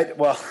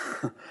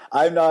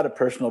 I'm not a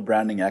personal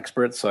branding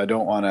expert, so I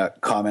don't want to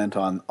comment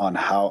on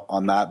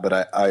that.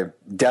 But I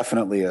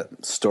definitely a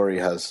story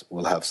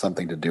will have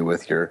something to do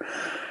with your.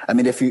 I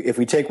mean, if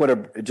we take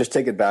just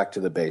take it back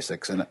to the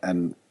basics,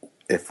 and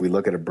if we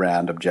look at a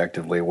brand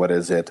objectively, what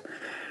is it?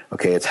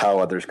 Okay, it's how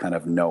others kind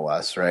of know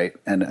us, right?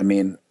 And I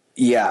mean,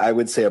 yeah, I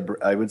would say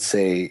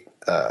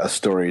a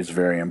story is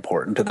very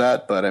important to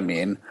that. But I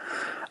mean,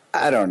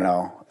 I don't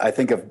know. I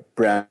think of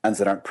brands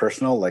that aren't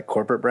personal, like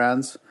corporate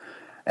brands,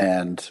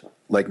 and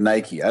like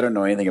Nike. I don't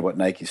know anything about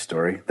Nike's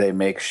story. They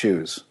make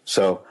shoes.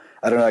 So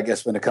I don't know. I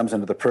guess when it comes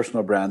into the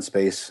personal brand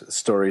space,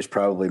 story is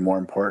probably more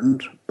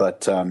important.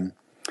 But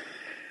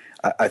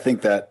I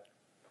think that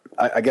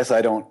I guess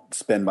I don't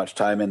spend much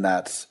time in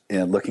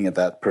looking at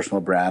that personal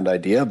brand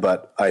idea.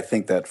 But I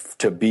think that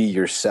to be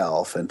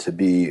yourself and to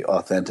be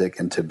authentic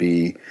and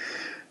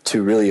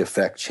to really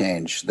affect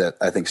change, that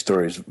I think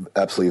story is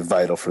absolutely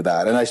vital for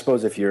that. And I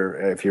suppose if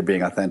you're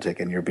being authentic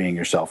and you're being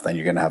yourself, then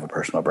you're going to have a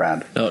personal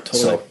brand. No,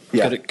 totally. So,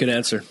 yeah. Good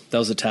answer. That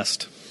was a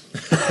test.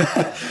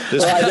 I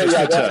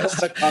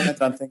don't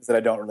comment on things that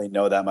I don't really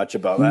know that much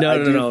about.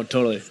 No,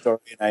 totally. Story,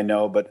 I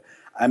know, but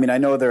I mean, I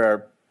know there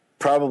are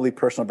probably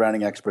personal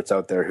branding experts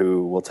out there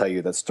who will tell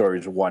you that story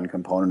is one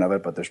component of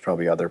it, but there's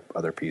probably other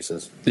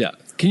pieces. Yeah.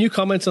 Can you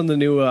comment on the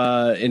new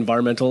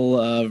environmental?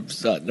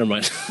 Never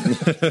mind.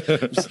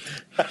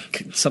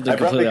 Something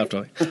completely off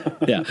topic.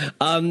 Yeah.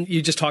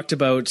 You just talked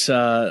about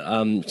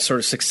sort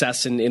of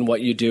success in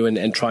what you do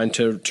and trying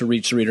to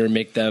reach the reader and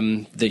make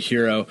them the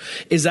hero.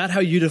 Is that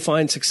how you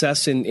define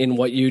success in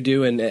what you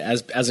do and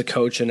as a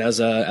coach and as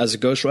a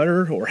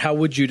ghostwriter? Or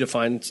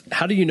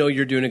how do you know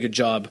you're doing a good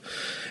job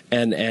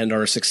and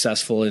are successful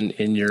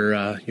in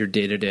your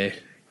day-to-day?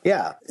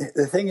 Yeah.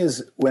 The thing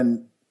is,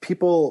 when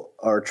people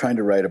are trying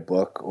to write a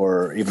book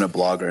or even a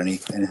blog or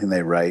anything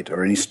they write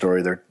or any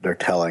story they're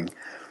telling,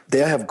 they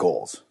have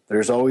goals.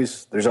 There's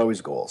always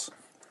goals.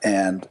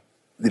 And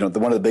one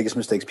of the biggest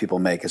mistakes people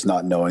make is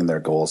not knowing their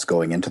goals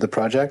going into the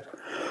project.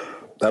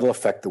 That'll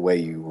affect the way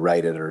you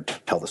write it or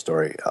tell the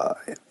story.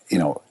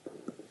 No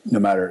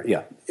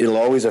matter, it'll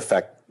always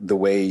affect the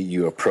way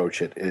you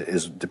approach it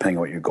is depending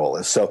on what your goal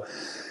is. So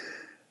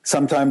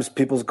sometimes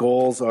people's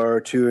goals are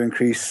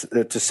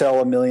to sell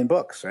 1 million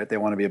books, right? They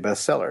want to be a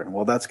bestseller.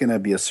 Well, that's going to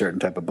be a certain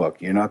type of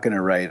book. You're not going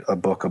to write a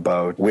book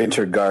about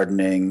winter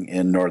gardening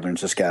in northern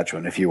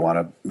Saskatchewan if you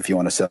want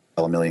to sell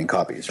 1 million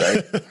copies,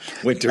 right?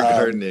 Winter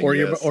gardening, or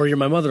yes. you're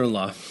my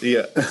mother-in-law.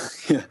 Yeah.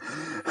 Yeah,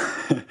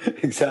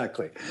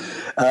 exactly.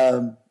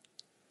 And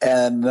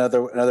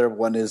another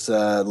one is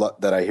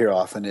that I hear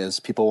often is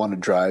people want to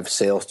drive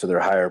sales to their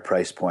higher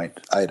price point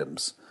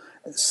items.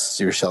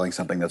 So you're selling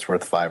something that's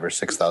worth $5,000 or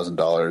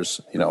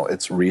 $6,000. You know,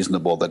 it's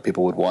reasonable that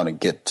people would want to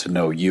get to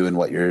know you and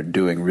what you're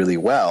doing really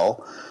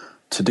well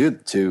to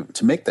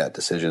make that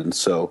decision.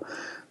 So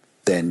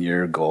then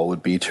your goal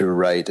would be to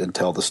write and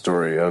tell the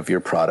story of your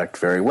product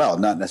very well,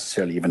 not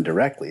necessarily even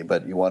directly,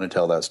 but you want to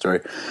tell that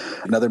story.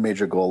 Another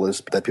major goal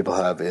that people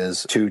have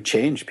is to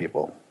change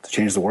people, to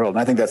change the world.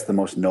 And I think that's the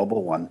most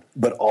noble one.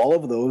 But all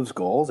of those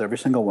goals, every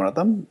single one of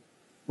them,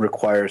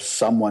 requires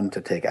someone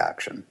to take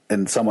action,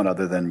 and someone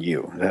other than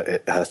you.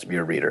 It has to be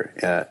a reader.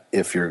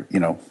 If your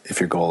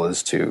goal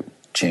is to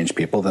change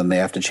people, then they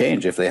have to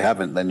change. If they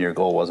haven't, then your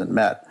goal wasn't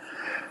met.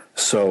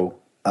 So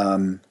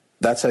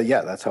that's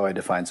how I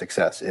define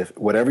success. If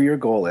whatever your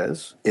goal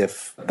is,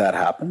 if that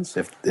happens,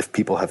 if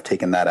people have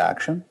taken that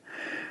action,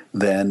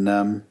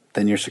 then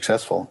you're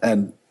successful.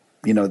 And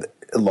a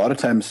lot of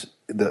times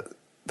the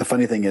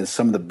funny thing is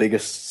some of the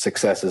biggest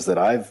successes that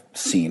I've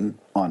seen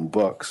on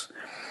books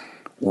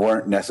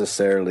weren't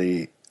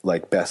necessarily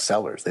like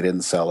bestsellers. They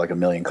didn't sell like 1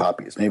 million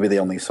copies. Maybe they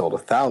only sold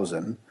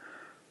 1,000,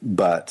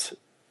 but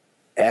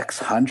X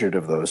hundred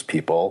of those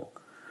people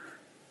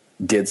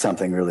did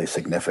something really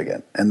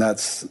significant. And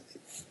that's,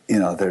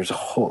 there's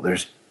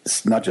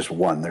it's not just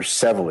one, there's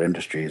several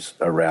industries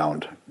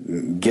around.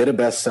 Get a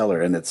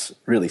bestseller, and it's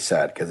really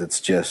sad because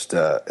it's just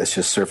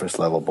surface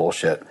level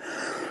bullshit.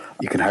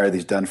 You can hire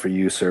these done for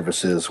you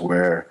services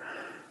where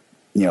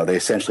they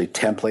essentially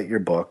template your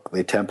book,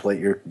 they template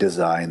your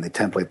design, they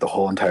template the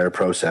whole entire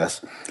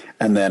process.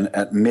 And then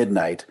at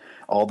midnight,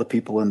 all the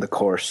people in the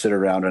course sit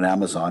around on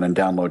Amazon and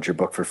download your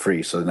book for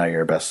free. So now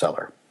you're a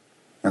bestseller.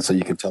 And so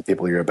you can tell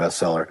people you're a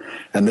bestseller.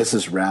 And this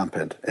is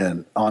rampant.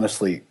 And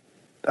honestly,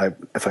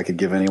 if I could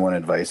give anyone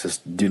advice, is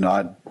do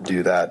not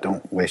do that.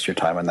 Don't waste your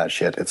time on that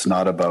shit. It's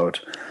not about,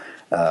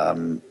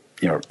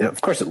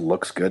 of course it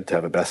looks good to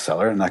have a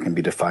bestseller, and that can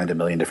be defined a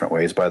million different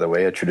ways, by the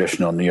way. A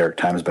traditional New York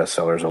Times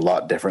bestseller is a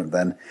lot different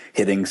than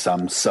hitting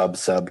some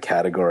sub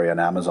category on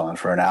Amazon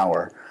for an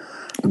hour.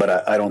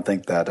 But I don't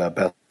think that a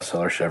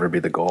bestseller should ever be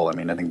the goal. I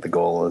mean, I think the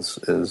goal is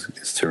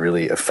to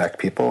really affect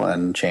people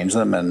and change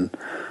them, and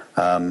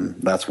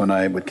that's when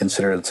I would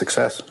consider it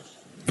success.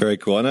 Very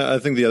cool. And I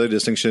think the other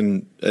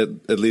distinction,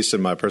 at least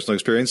in my personal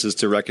experience, is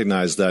to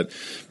recognize that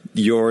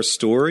your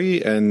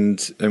story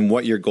and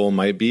what your goal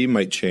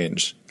might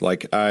change.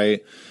 Like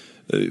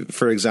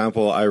for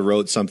example, I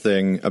wrote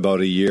something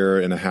about a year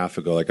and a half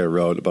ago. Like I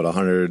wrote about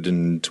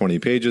 120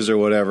 pages or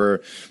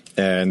whatever.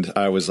 And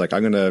I was like,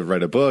 I'm going to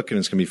write a book, and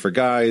it's going to be for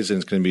guys,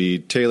 and it's going to be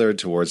tailored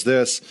towards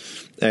this.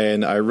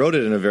 And I wrote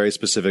it in a very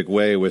specific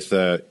way with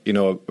a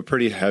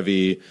pretty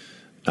heavy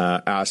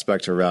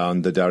aspect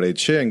around the Tao Te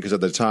Ching, because at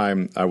the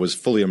time I was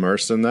fully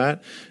immersed in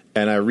that,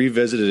 and I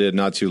revisited it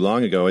not too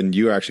long ago, and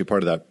you were actually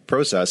part of that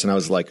process, and I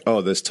was like,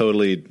 oh, this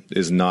totally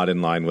is not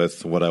in line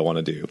with what I want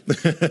to do.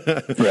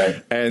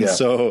 Right. And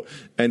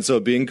so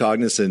being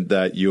cognizant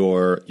that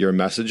your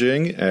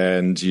messaging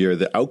and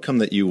the outcome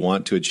that you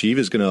want to achieve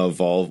is going to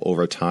evolve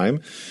over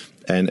time.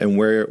 And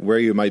where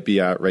you might be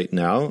at right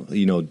now,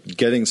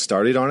 getting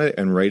started on it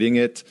and writing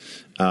it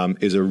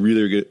is a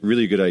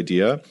really good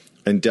idea.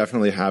 And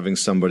definitely having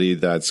somebody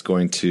that's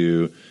going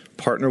to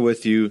partner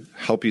with you,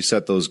 help you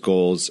set those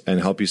goals,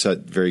 and help you set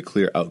very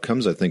clear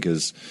outcomes, I think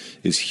is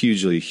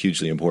hugely,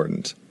 hugely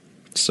important.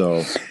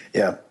 So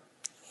yeah,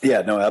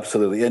 no,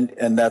 absolutely,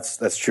 and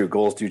that's true.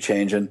 Goals do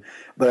change,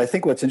 but I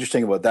think what's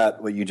interesting about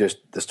that,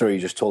 the story you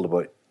just told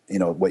about,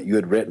 what you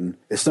had written,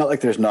 it's not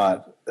like there's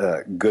not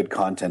good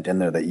content in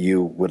there that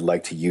you would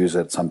like to use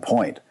at some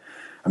point.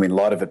 I mean, a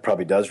lot of it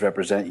probably does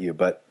represent you,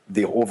 but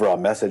the overall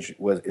message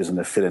isn't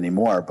a fit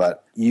anymore.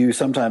 But you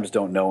sometimes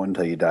don't know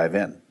until you dive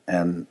in.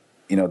 And,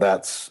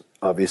 that's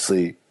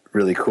obviously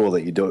really cool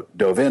that you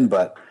dove in,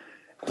 but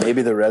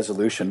maybe the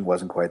resolution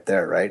wasn't quite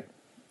there, right?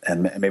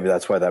 And maybe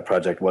that's why that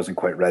project wasn't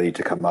quite ready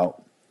to come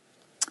out.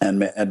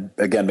 And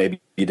again, maybe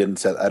you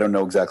didn't I don't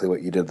know exactly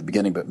what you did at the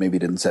beginning, but maybe you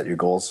didn't set your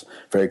goals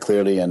very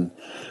clearly. And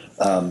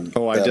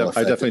I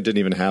definitely didn't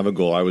even have a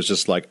goal. I was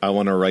just like, I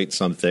want to write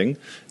something.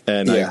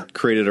 And I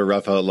created a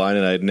rough outline,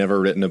 and I'd never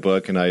written a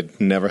book, and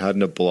I'd never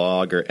had a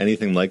blog or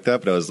anything like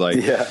that. But I was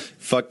like,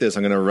 fuck this.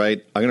 I'm going to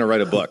write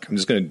a book. I'm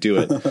just going to do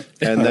it.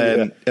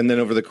 And then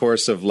over the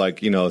course of 3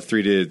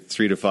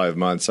 to 5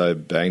 months, I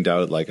banged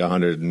out like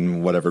 100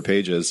 and whatever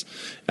pages.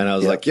 And I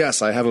was like,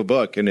 yes, I have a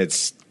book,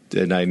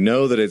 and I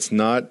know that it's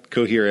not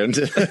coherent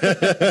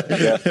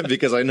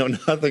because I know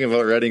nothing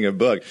about writing a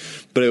book.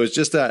 But it was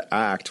just that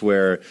act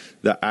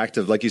the act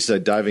of, like you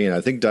said, diving in.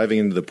 I think diving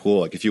into the pool,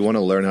 like if you want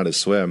to learn how to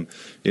swim,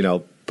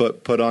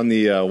 put on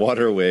the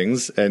water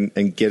wings and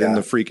get in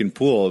the freaking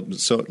pool.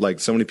 So like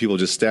so many people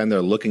just stand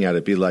there looking at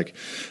it, be like,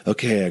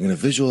 okay, I'm going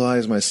to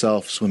visualize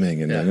myself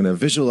swimming and I'm going to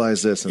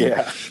visualize this. And,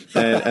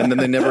 and then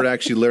they never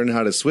actually learn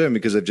how to swim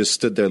because they've just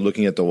stood there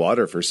looking at the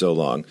water for so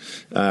long.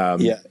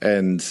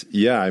 And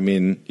I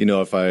mean, you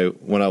know,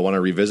 when I want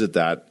to revisit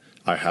that,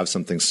 I have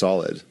something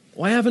solid.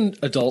 Why haven't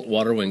adult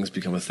water wings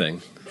become a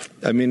thing?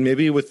 I mean,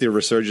 maybe with the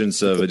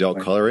resurgence of adult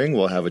coloring,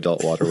 we'll have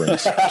adult water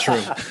wings.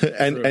 True.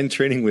 And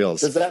training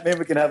wheels. Does that mean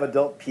we can have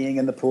adult peeing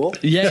in the pool?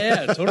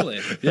 Yeah,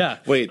 totally. Yeah.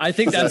 Wait. I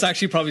think that's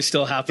actually probably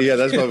still happening. Yeah,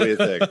 that's probably a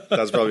thing.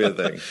 That's probably a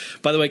thing.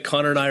 By the way,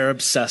 Connor and I are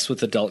obsessed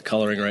with adult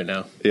coloring right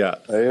now. Yeah.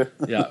 Are you?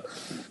 Yeah.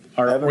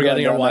 We're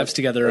getting our wives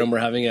together and we're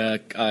having a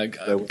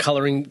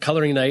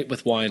coloring night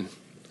with wine.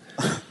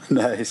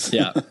 Nice.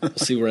 Yeah, we'll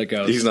see where it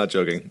goes. He's not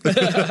joking.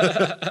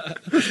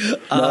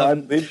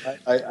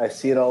 I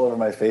see it all over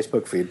my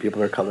Facebook feed.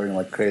 People are coloring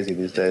like crazy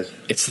these days.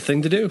 It's the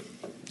thing to do.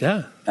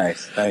 Yeah.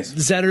 Nice.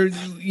 Xander,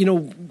 you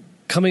know,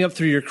 coming up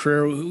through your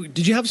career,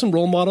 did you have some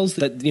role models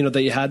that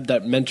you had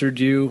that mentored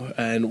you,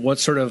 and what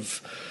sort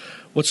of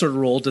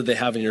role did they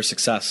have in your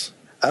success?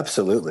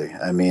 Absolutely.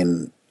 I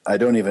mean, I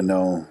don't even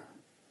know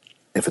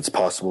if it's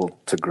possible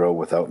to grow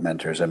without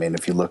mentors. I mean,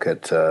 if you look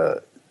at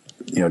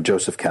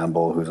Joseph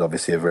Campbell, who's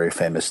obviously a very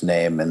famous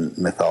name in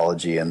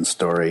mythology and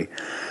story,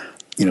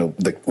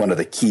 one of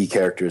the key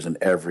characters in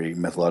every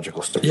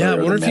mythological story. Yeah, I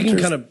wonder if you can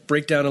kind of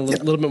break down a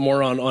little bit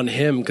more on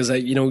him, because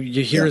you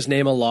hear his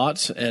name a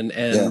lot, and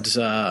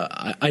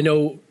I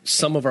know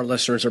some of our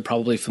listeners are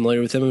probably familiar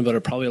with him,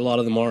 but probably a lot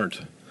of them aren't.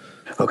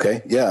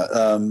 Okay,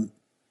 yeah.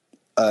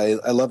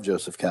 I love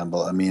Joseph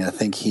Campbell. I mean, I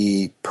think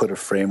he put a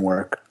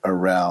framework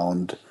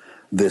around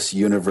this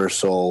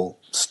universal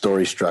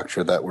story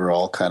structure that we're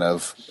all kind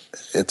of,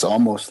 it's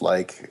almost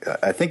like,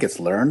 I think it's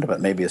learned, but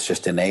maybe it's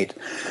just innate,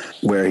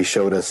 where he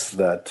showed us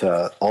that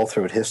all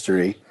throughout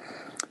history,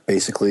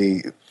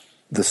 basically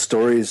the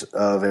stories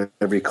of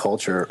every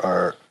culture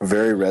are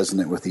very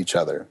resonant with each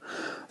other.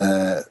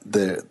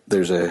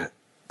 There's a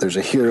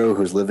hero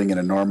who's living in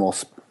a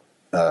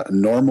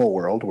normal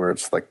world where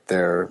it's like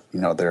their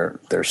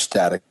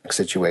static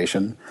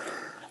situation.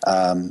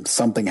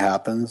 Something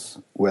happens,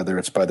 whether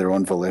it's by their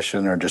own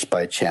volition or just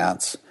by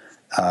chance,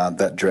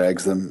 that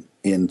drags them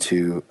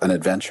into an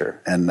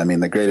adventure. And I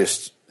mean, I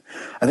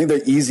think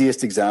the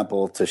easiest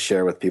example to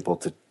share with people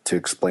to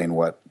explain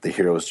what the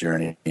hero's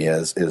journey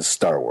is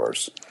Star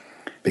Wars,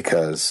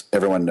 because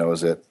everyone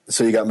knows it.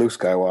 So you got Luke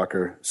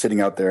Skywalker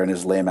sitting out there on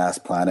his lame-ass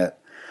planet,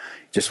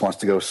 just wants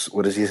to go,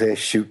 what does he say,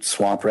 shoot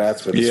swamp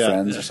rats with his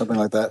friends or something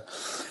like that.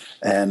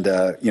 And,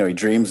 he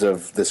dreams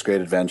of this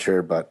great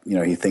adventure, but,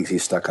 he thinks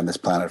he's stuck on this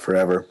planet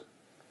forever.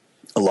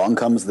 Along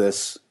comes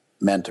this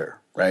mentor,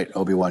 right?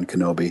 Obi-Wan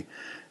Kenobi,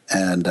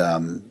 and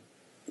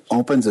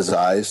opens his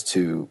eyes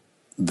to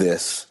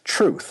this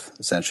truth.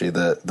 Essentially,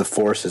 the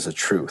Force is a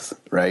truth,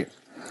 right?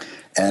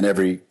 And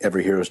every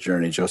hero's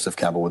journey, Joseph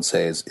Campbell would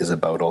say, is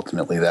about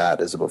ultimately that,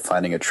 is about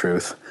finding a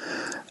truth.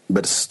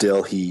 But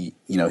still, he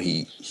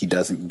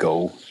doesn't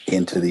go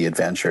into the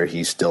adventure.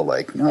 He's still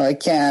like, no, I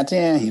can't.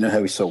 You know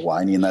how he's so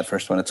whiny in that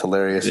first one? It's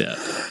hilarious. Yeah.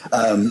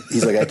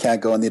 He's like, I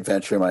can't go on the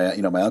adventure.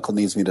 My uncle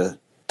needs me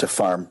to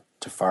farm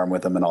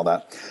with him and all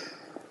that.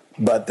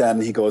 But then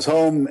he goes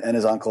home, and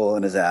his uncle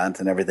and his aunt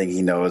and everything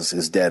he knows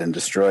is dead and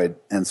destroyed.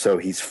 And so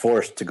he's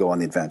forced to go on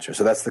the adventure.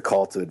 So that's the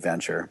call to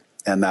adventure.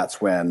 And that's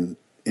when,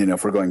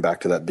 if we're going back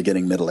to that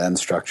beginning, middle, end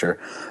structure,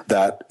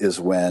 that is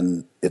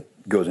when it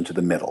goes into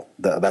the middle.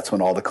 That's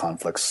when all the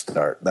conflicts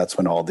start. That's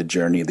when all the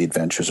journey, the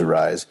adventures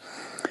arise.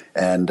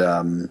 And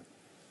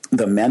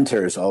the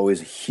mentor is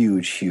always a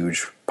huge,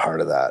 huge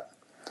part of that.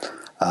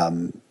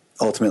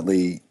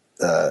 Ultimately,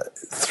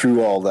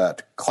 through all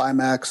that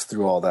climax,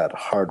 through all that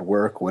hard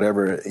work,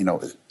 whatever,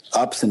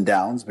 ups and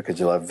downs, because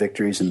you'll have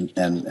victories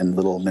and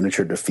little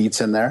miniature defeats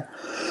in there.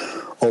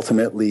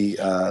 Ultimately,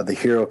 the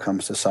hero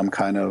comes to some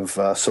kind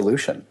of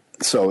solution.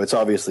 So it's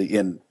obviously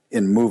in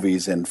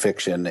movies, in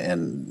fiction,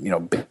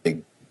 in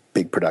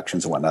big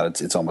productions and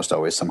whatnot. It's almost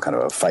always some kind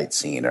of a fight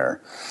scene, or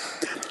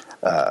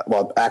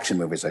action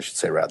movies, I should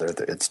say. Rather,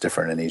 it's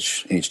different in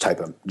each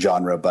type of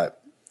genre, but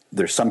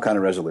there's some kind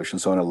of resolution.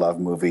 So in a love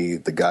movie,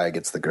 the guy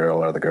gets the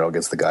girl, or the girl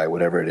gets the guy,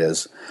 whatever it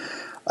is.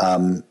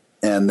 And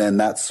then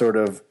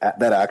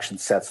that action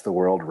sets the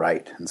world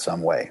right in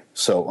some way.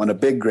 So on a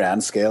big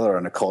grand scale or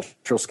on a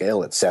cultural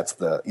scale, it sets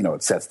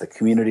the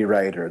community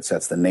right, or it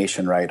sets the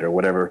nation right, or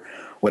whatever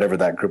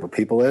that group of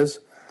people is.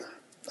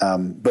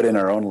 But in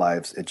our own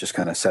lives, it just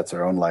kind of sets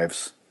our own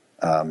lives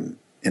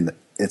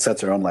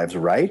sets our own lives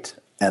right,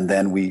 and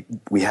then we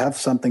have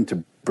something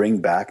to bring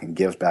back and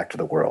give back to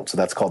the world. So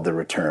that's called the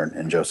return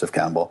in Joseph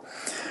Campbell.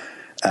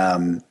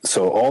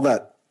 So all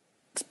that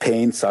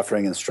pain,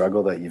 suffering, and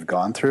struggle that you've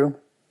gone through,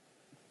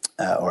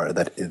 or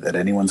that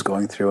anyone's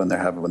going through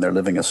when they're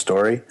living a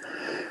story,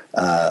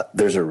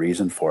 there's a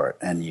reason for it.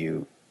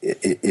 And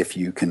if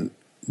you can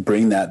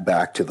bring that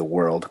back to the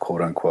world,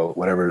 quote unquote,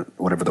 whatever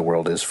the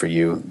world is for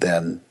you,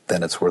 then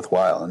it's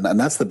worthwhile. And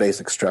that's the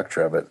basic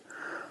structure of it.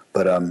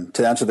 But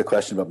to answer the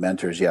question about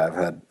mentors,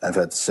 yeah, I've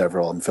had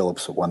several, and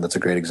Philip's one that's a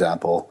great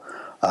example.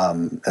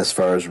 As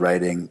far as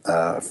writing,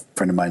 a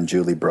friend of mine,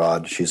 Julie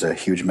Broad, she's a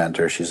huge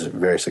mentor. She's a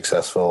very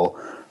successful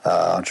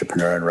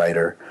entrepreneur and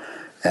writer,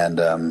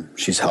 and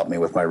she's helped me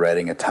with my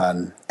writing a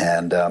ton.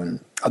 And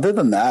other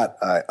than that,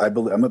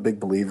 I'm a big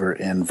believer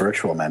in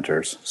virtual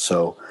mentors.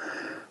 So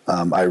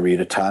I read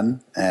a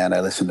ton, and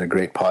I listen to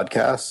great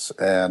podcasts,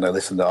 and I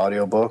listen to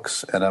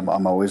audiobooks, and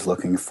I'm always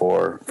looking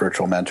for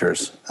virtual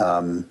mentors.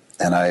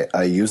 And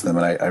I use them,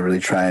 and I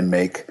really try and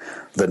make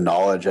the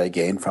knowledge I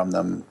gain from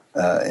them.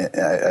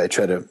 I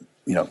try to,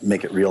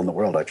 make it real in the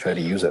world. I try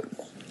to use it.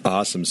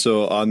 Awesome.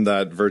 So on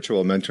that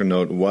virtual mentor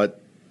note,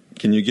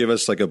 can you give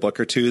us like a book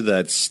or two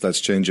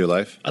that's changed your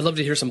life? I'd love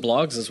to hear some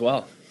blogs as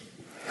well.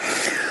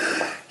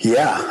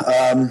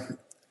 Yeah.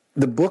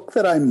 The book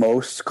that I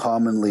most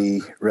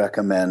commonly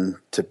recommend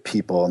to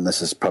people, and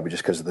this is probably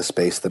just because of the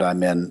space that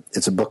I'm in,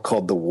 it's a book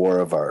called The War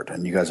of Art,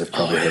 and you guys have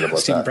probably heard about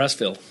Steven that.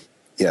 Pressfield.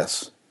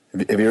 Yes.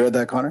 Have you read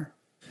that, Connor?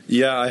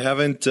 Yeah, I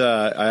haven't.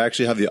 I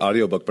actually have the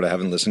audiobook, but I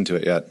haven't listened to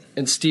it yet.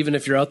 And Steven,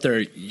 if you're out there,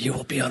 you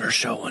will be on our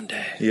show one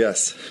day.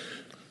 Yes.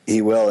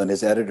 He will, and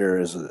his editor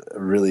is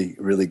really,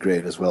 really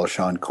great as well,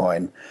 Sean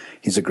Coyne.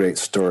 He's a great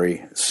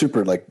story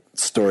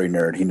story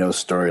nerd. He knows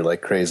story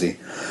like crazy.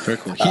 Very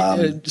cool.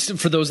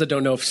 For those that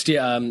don't know,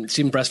 Steven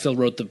Pressfield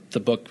wrote the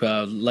book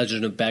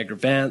Legend of Bagger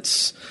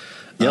Vance,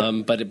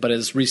 Yep. but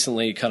has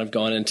recently kind of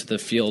gone into the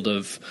field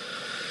of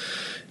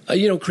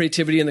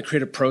creativity and the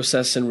creative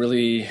process, and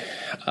really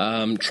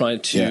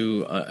trying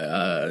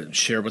to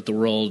share with the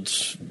world,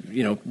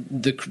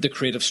 the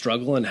creative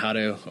struggle and how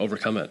to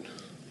overcome it.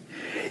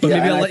 But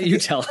maybe I'll let you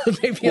tell it.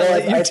 Maybe I'll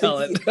let you tell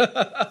it.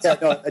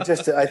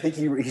 I think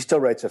he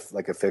still writes a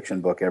fiction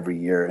book every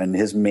year, and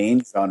his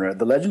main genre,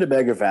 The Legend of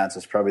Bagger Vance,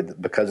 is probably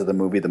because of the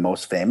movie the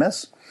most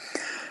famous.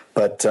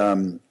 But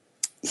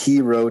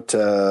he wrote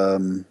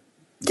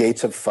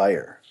Gates of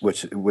Fire,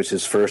 which is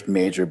his first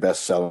major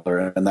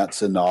bestseller, and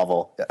that's a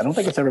novel. I don't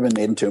think it's ever been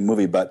made into a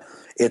movie, but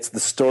it's the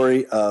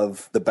story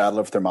of the Battle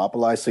of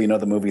Thermopylae. So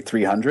the movie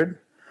 300.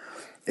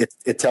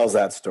 It tells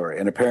that story,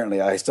 and apparently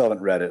I still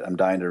haven't read it. I'm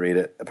dying to read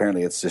it.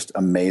 Apparently it's just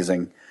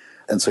amazing,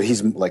 and so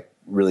he's like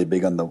really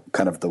big on the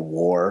kind of the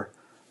war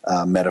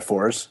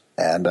metaphors,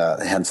 and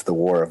hence the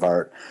War of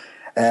Art.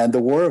 And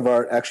the War of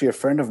Art, actually, a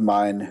friend of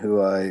mine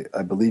who I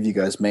believe you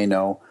guys may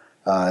know,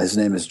 his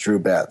name is Drew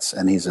Betts,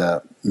 and he's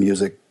a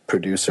music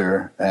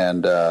producer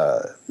and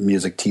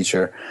music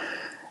teacher.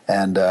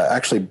 And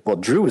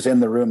Drew was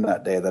in the room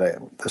that day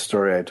the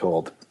story I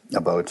told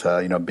about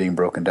being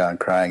broken down,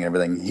 crying, and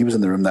everything. He was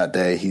in the room that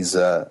day. He's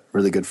a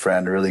really good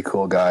friend, a really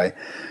cool guy,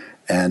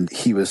 and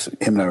him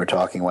and I were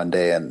talking one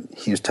day, and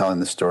he was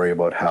telling the story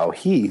about how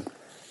he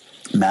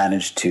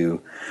managed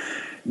to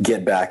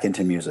get back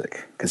into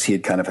music, because he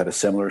had kind of had a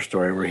similar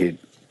story where he'd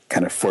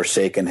kind of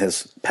forsaken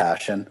his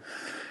passion,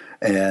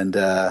 and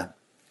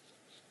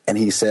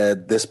he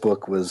said this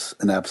book was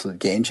an absolute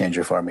game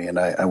changer for me, and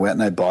I went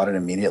and I bought it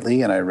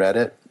immediately, and I read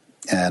it,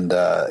 and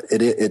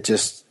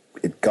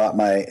it got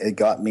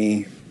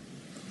me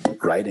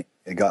writing.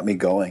 It got me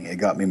going. It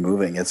got me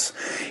moving.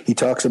 He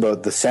talks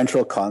about the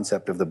central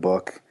concept of the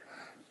book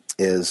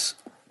is,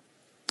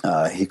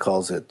 he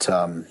calls it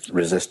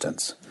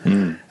resistance.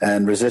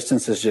 And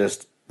resistance is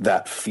just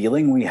that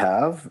feeling we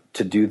have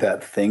to do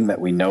that thing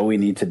that we know we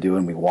need to do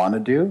and we want to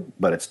do,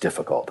 but it's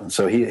difficult. And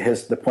so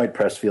the point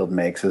Pressfield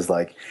makes is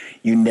like,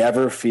 you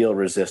never feel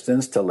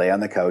resistance to lay on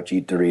the couch,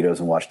 eat Doritos,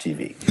 and watch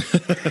TV.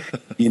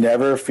 You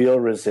never feel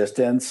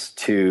resistance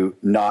to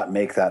not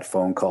make that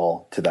phone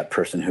call to that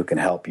person who can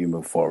help you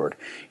move forward.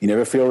 You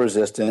never feel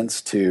resistance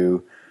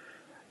to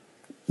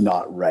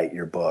not write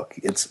your book.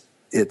 It's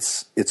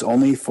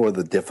only for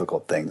the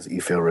difficult things that you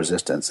feel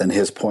resistance. And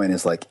his point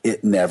is like,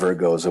 it never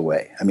goes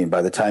away. I mean,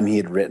 by the time he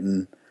had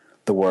written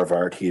The War of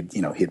Art,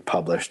 he'd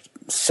published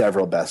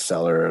several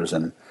bestsellers,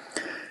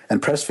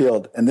 and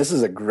Pressfield, and this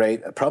is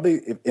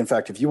in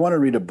fact, if you want to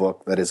read a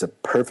book that is a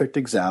perfect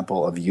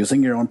example of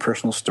using your own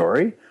personal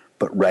story,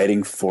 but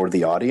writing for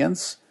the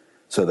audience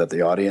so that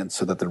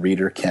the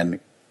reader can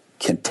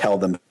tell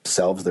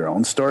themselves their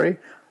own story,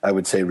 I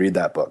would say read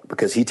that book,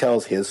 because he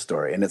tells his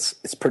story, and it's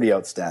pretty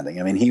outstanding.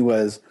 I mean, he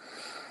was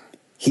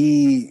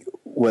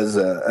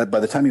by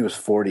the time he was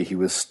 40, he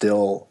was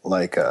still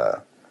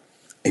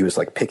he was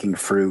like picking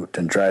fruit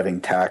and driving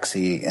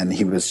taxi, and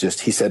he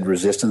said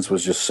resistance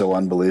was just so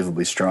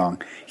unbelievably strong.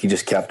 He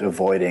just kept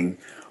avoiding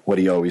what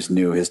he always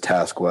knew his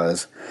task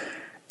was.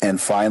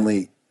 And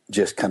finally,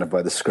 just kind of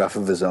by the scruff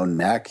of his own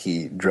neck,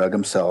 he drug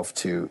himself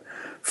to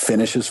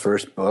finish his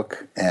first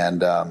book.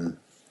 And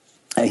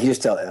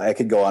I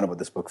could go on about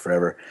this book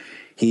forever.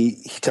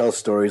 He tells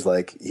stories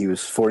like he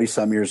was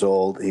 40-some years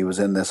old. He was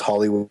in this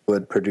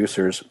Hollywood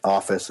producer's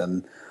office,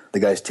 and the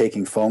guy's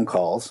taking phone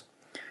calls.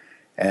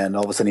 And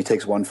all of a sudden he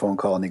takes one phone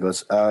call and he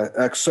goes,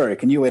 sorry,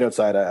 can you wait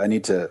outside? I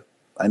need you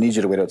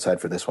to wait outside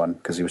for this one,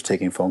 because he was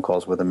taking phone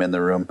calls with him in the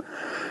room.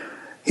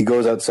 He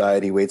goes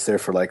outside, he waits there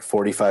for like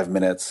 45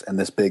 minutes, and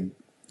this big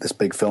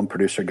film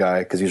producer guy,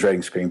 because he's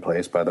writing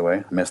screenplays, by the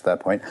way, I missed that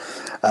point.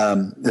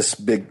 This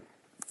big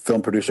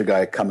film producer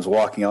guy comes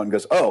walking out and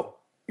goes, "Oh,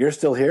 you're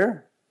still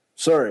here?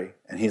 Sorry."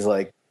 And he's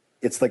like,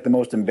 it's like the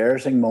most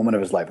embarrassing moment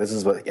of his life. This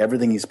is what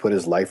everything he's put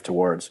his life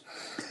towards.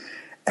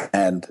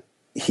 And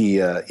he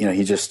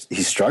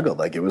struggled.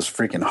 Like, it was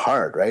freaking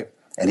hard, right?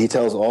 And he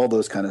tells all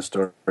those kind of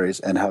stories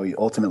and how he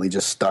ultimately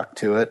just stuck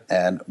to it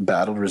and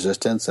battled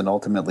resistance, and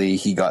ultimately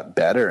he got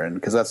better. And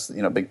because that's,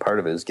 a big part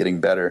of it is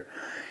getting better.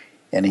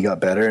 And he got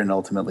better, and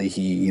ultimately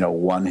he,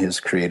 won his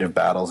creative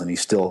battles, and he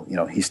still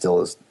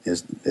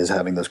is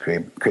having those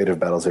creative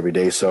battles every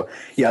day. So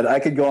yeah,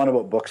 I could go on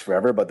about books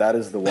forever, but that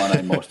is the one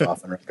I most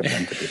often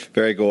recommend to people.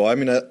 Very cool. I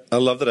mean, I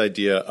love that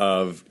idea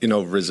of,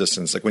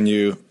 resistance. Like when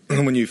you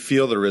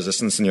feel the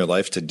resistance in your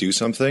life to do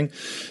something,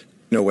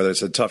 whether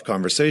it's a tough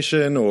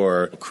conversation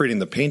or creating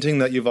the painting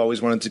that you've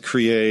always wanted to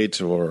create,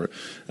 or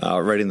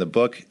writing the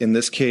book. In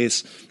this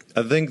case,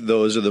 I think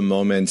those are the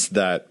moments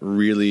that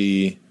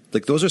really,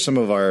 like, those are some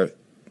of our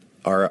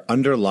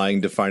underlying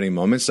defining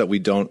moments that we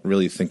don't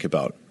really think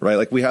about, right?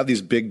 Like, we have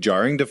these big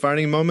jarring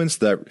defining moments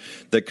that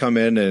come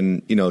in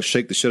and,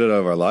 shake the shit out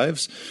of our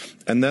lives.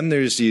 And then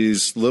there's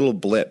these little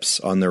blips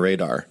on the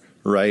radar,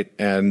 right?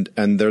 And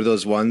they're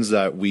those ones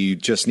that we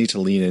just need to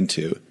lean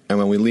into. And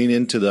when we lean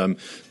into them,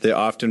 they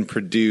often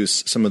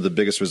produce some of the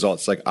biggest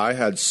results. Like, I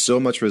had so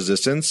much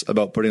resistance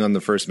about putting on the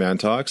first Man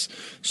Talks,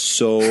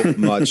 so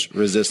much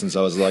resistance.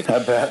 I was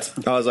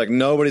like,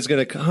 nobody's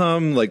going to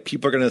come. Like,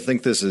 people are going to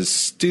think this is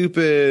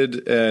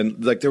stupid.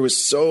 And like, there was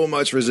so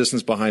much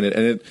resistance behind it.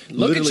 And it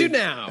look at you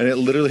now. And it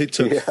literally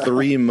took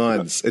 3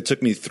 months. It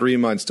took me 3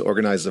 months to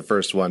organize the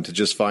first one, to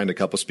just find a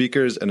couple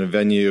speakers and a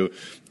venue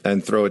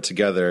and throw it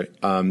together.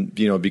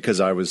 Because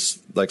I was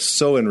like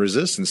so in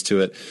resistance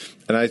to it.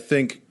 And I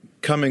think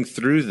coming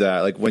through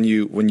that, like when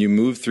you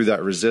move through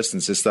that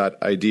resistance, it's that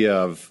idea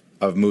of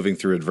moving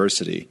through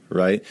adversity,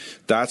 right?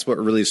 That's what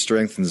really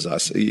strengthens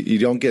us. You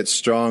don't get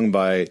strong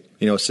by,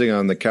 sitting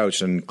on the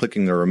couch and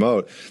clicking the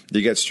remote.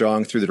 You get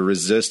strong through the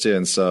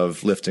resistance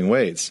of lifting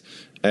weights.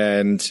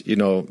 And,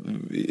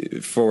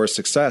 for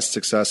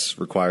success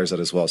requires that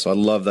as well. So I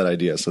love that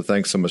idea. So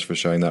thanks so much for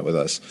sharing that with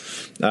us.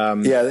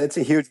 Yeah, it's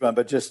a huge one,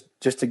 but just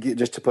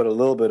to put a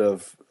little bit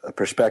of a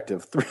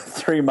perspective,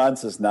 3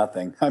 months is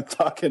nothing. I'm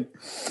talking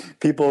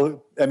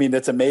people. I mean,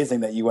 it's amazing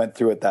that you went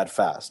through it that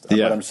fast.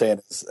 Yeah. What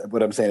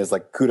I'm saying is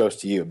like, kudos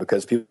to you,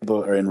 because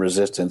people are in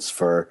resistance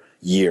for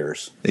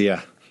years.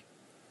 Yeah.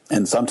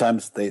 And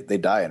sometimes they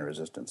die in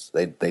resistance.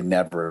 They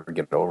never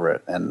get over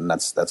it. And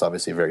that's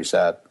obviously very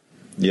sad.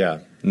 Yeah,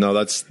 no,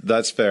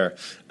 that's fair.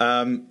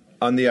 On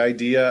the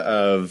idea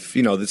of,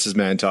 this is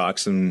Man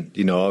Talks, and,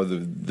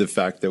 the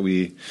fact that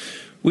we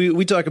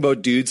talk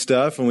about dude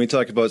stuff, and we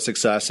talk about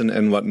success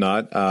and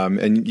whatnot.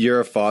 And you're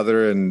a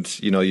father, and,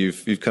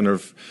 you've kind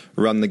of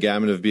run the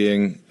gamut of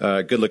being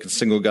a good-looking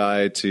single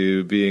guy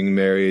to being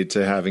married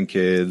to having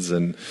kids.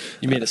 And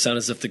you made it sound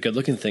as if the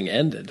good-looking thing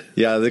ended.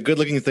 Yeah, the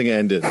good-looking thing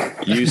ended.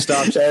 You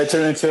stopped. I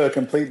turned into a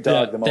complete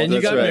dog. Yeah, then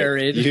you got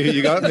married.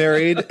 You got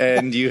married,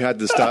 and you had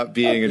to stop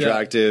being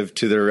attractive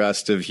to the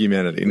rest of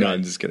humanity. No,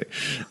 I'm just kidding.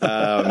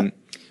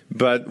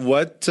 But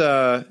what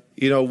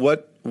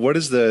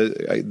is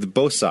the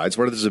both sides?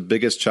 What is the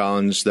biggest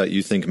challenge that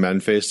you think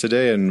men face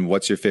today, and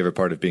what's your favorite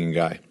part of being a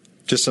guy?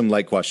 Just some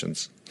light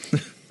questions.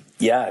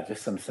 Yeah,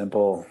 just some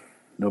simple,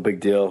 no big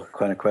deal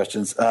kind of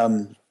questions.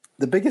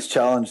 The biggest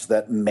challenge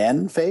that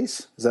men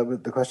face, is that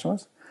what the question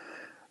was?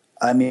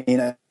 I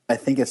mean, I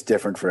think it's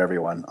different for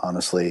everyone,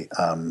 honestly.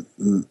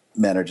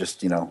 Men are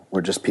just,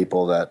 we're just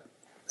people that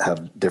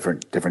have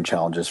different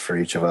challenges for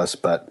each of us.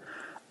 But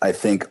I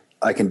think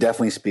I can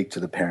definitely speak to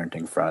the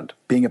parenting front.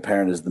 Being a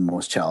parent is the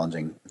most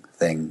challenging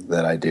thing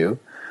that I do.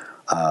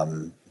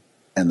 And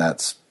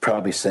that's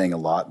probably saying a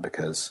lot,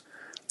 because,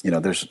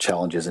 there's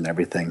challenges in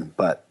everything,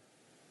 but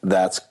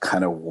that's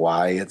kind of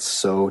why it's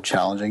so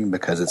challenging,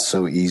 because it's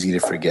so easy to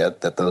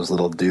forget that those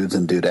little dudes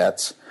and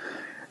dudettes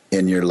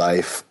in your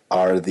life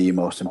are the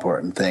most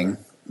important thing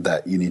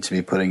that you need to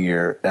be putting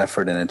your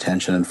effort and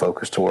attention and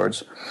focus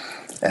towards.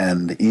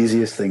 And the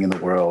easiest thing in the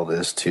world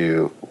is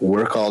to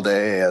work all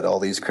day at all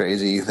these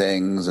crazy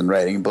things and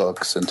writing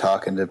books and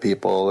talking to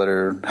people that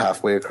are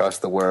halfway across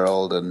the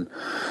world, and,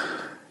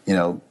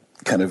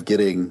 kind of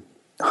getting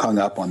hung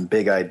up on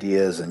big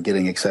ideas and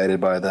getting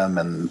excited by them,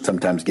 and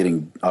sometimes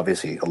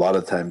obviously a lot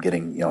of the time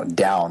getting,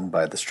 down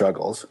by the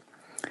struggles.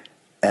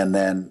 And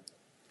then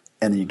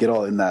you get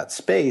all in that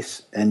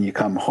space, and you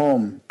come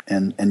home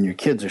and your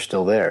kids are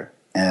still there,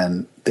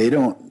 and they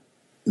don't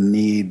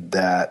need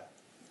that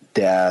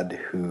dad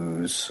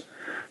who's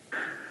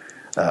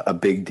a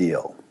big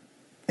deal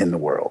in the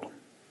world.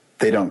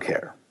 They don't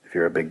care if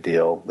you're a big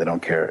deal. They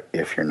don't care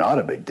if you're not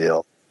a big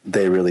deal.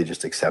 They really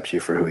just accept you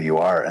for who you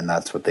are, and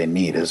that's what they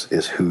need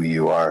is who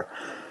you are.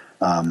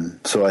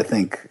 So I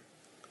think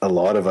a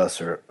lot of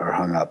us are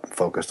hung up,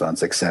 focused on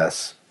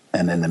success,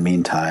 and in the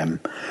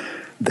meantime,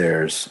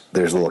 there's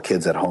little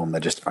kids at home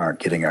that just aren't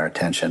getting our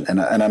attention.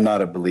 And I'm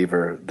not a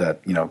believer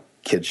that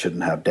kids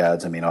shouldn't have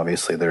dads. I mean,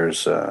 obviously there's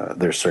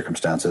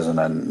circumstances, and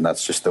then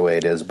that's just the way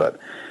it is. But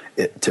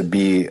to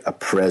be a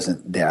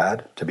present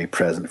dad, to be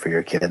present for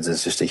your kids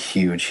is just a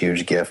huge,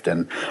 huge gift.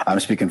 And I'm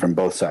speaking from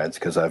both sides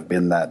because I've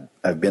been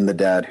the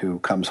dad who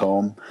comes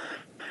home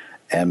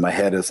and my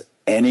head is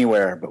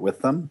anywhere but with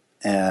them.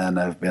 And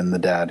I've been the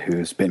dad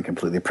who's been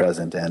completely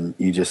present, and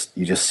you just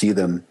see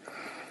them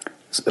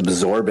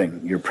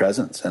absorbing your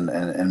presence.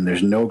 And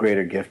there's no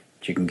greater gift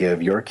you can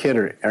give your kid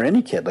or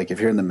any kid. Like if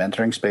you're in the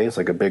mentoring space,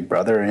 like a big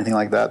brother or anything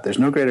like that, there's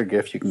no greater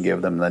gift you can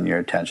give them than your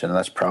attention. And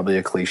that's probably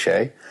a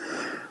cliche,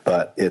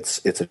 but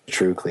it's a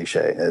true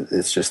cliche.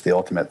 It's just the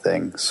ultimate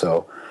thing.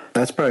 So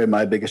that's probably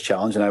my biggest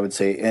challenge. And I would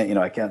say, you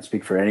know, I can't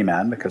speak for any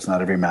man because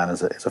not every man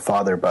is a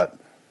father, but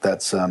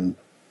that's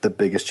the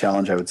biggest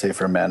challenge I would say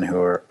for men who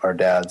are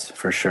dads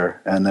for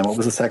sure. And then what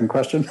was the second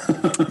question?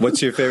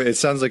 What's your favorite? It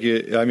sounds like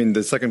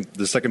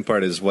the second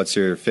part is what's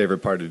your favorite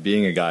part of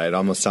being a guy? It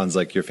almost sounds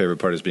like your favorite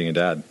part is being a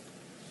dad.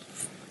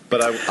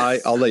 But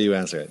I'll let you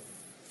answer it.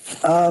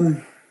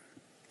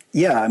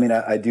 Yeah, I mean,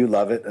 I do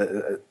love it.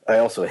 I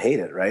also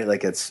hate it, right?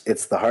 Like it's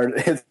the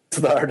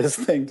hardest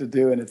thing to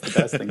do, and it's the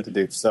best thing to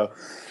do. So,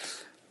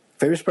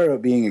 favorite part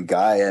about being a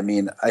guy. I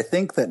mean, I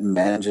think that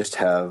men just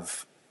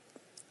have.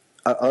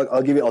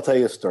 I'll tell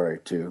you a story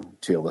to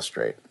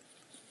illustrate,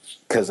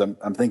 because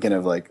I'm thinking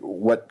of like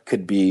what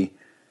could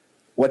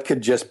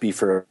just be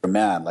for a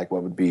man, like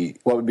what would be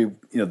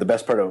the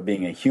best part of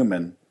being a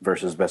human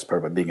versus the best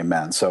part about being a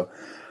man. So,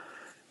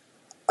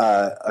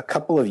 a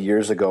couple of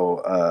years ago,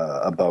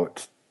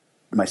 about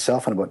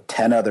myself and about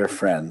 10 other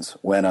friends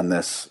went on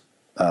this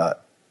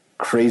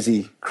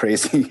crazy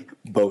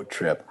boat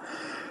trip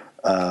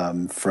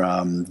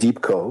from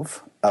Deep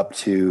Cove up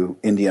to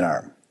Indian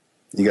Arm.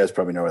 You guys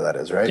probably know where that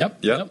is, right?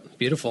 Yep.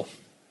 Beautiful.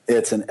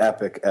 It's an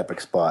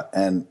epic spot.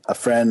 And a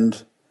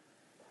friend,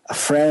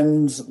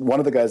 one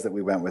of the guys that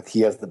we went with, he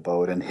has the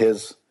boat, and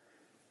his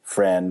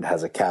friend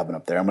has a cabin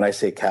up there. And when I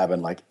say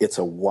cabin, like it's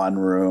a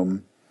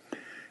one-room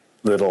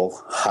little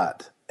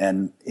hut.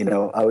 And, you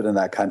know, out in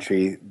that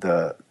country,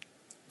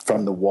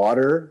 from the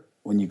water,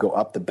 when you go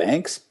up the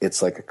banks,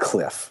 it's like a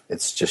cliff.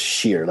 It's just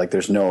sheer. Like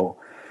there's no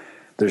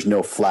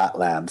flat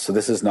land. So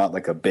this is not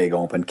like a big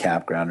open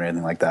campground or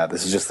anything like that.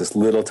 This is just this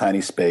little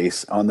tiny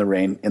space in the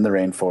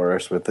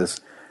rainforest with this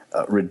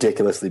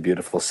ridiculously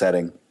beautiful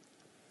setting.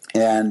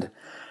 And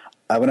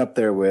I went up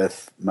there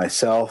with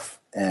myself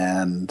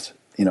and,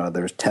 you know,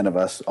 there's 10 of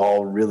us,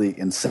 all really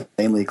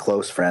insanely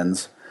close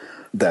friends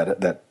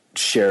that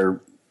share,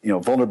 you know,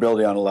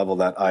 vulnerability on a level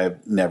that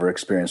I've never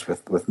experienced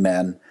with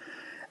men.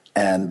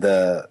 And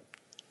the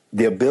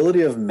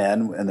ability of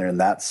men when they're in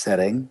that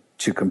setting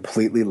to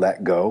completely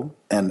let go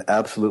and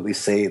absolutely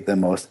say the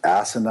most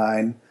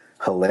asinine,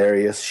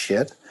 hilarious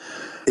shit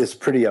is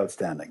pretty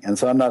outstanding. And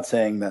so I'm not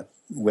saying that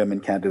women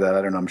can't do that.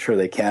 I don't know. I'm sure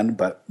they can,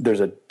 but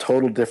there's a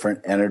total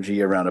different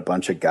energy around a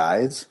bunch of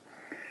guys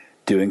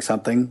doing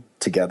something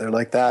together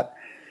like that.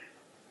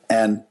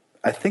 And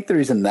I think the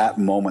reason that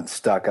moment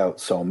stuck out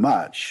so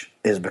much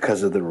is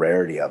because of the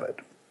rarity of it.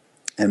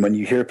 And when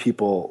you hear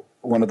people,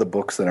 one of the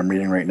books that I'm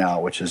reading right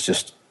now, which is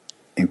just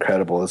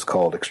incredible, is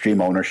called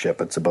Extreme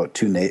Ownership. It's about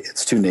two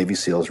Navy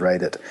SEALs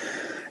write it,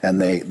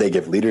 and they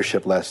give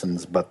leadership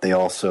lessons, but they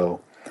also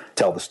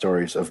tell the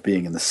stories of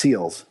being in the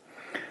SEALs.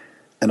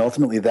 And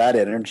ultimately, that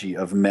energy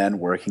of men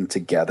working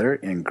together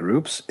in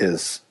groups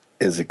is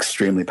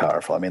extremely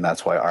powerful. I mean,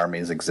 that's why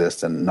armies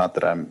exist, and not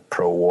that I'm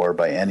pro-war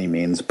by any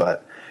means,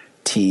 but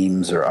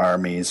teams or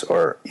armies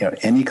or, you know,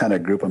 any kind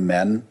of group of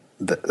men,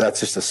 that's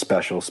just a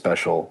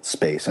special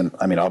space. And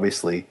I mean,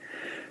 obviously,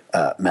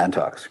 Man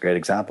Talks, great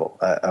example.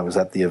 I was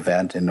at the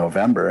event in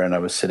November, and I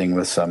was sitting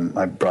with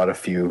I brought a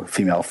few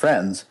female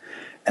friends,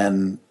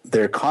 and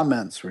their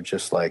comments were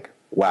just like,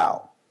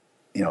 wow,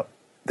 you know,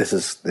 this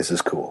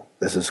is cool.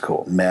 This is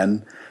cool.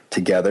 Men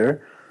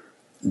together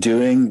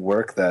doing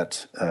work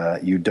that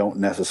you don't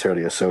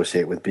necessarily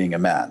associate with being a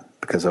man,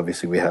 because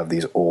obviously we have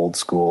these old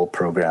school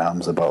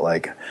programs about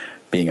like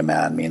being a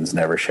man means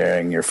never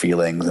sharing your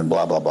feelings and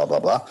blah, blah, blah, blah,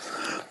 blah.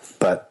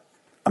 But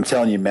I'm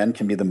telling you, men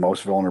can be the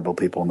most vulnerable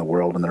people in the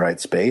world in the right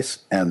space,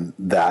 and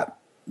that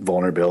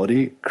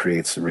vulnerability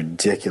creates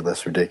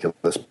ridiculous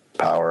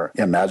power,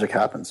 and magic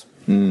happens.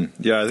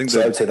 Yeah, I think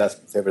so. I would say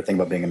that's everything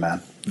about being a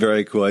man.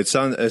 Very cool. It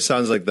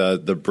sounds like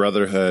the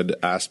brotherhood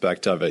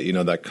aspect of it, you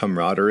know, that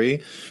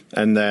camaraderie,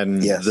 and then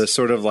the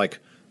sort of like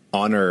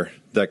honor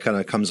that kind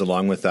of comes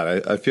along with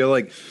that. I feel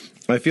like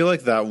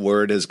that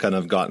word has kind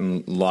of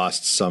gotten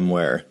lost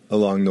somewhere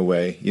along the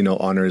way. You know,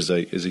 honor is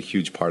a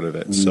huge part of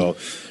it. So.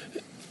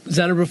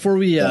 Xander, before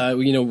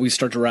we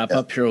start to wrap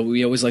up here,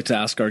 we always like to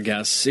ask our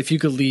guests, if you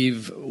could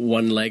leave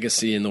one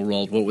legacy in the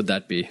world, what would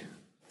that be?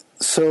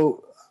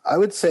 So I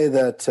would say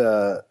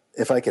that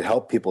if I could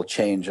help people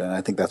change, and I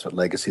think that's what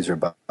legacies are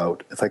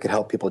about, if I could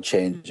help people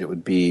change, it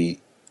would be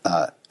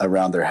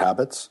around their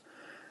habits.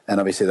 And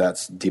obviously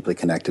that's deeply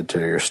connected to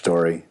your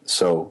story.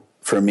 So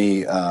for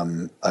me,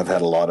 I've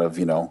had a lot of,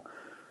 you know,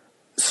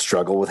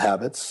 struggle with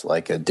habits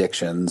like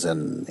addictions,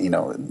 and, you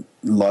know, a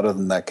lot of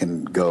them that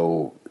can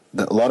go...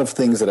 A lot of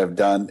things that I've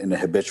done in a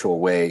habitual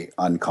way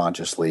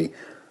unconsciously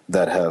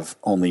that have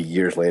only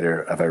years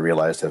later have I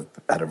realized have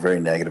had a very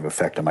negative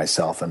effect on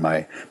myself and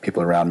my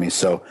people around me.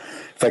 So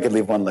if I could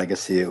leave one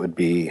legacy, it would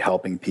be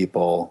helping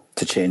people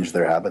to change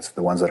their habits,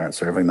 the ones that aren't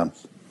serving them.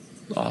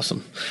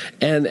 Awesome.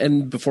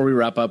 And before we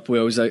wrap up, we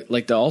always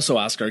like to also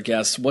ask our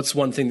guests, what's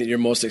one thing that you're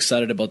most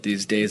excited about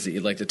these days that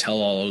you'd like to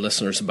tell all our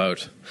listeners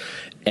about?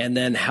 And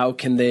then how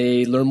can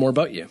they learn more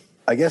about you?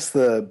 I guess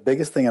the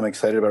biggest thing I'm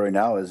excited about right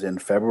now is in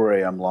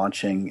February, I'm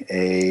launching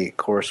a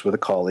course with a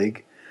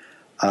colleague,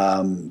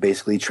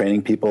 basically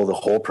training people the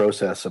whole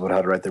process about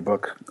how to write their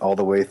book, all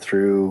the way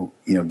through,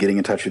 getting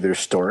in touch with their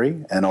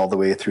story and all the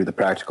way through the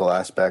practical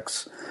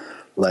aspects,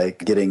 like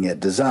getting it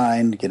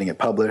designed, getting it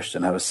published,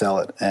 and how to sell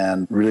it.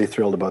 And really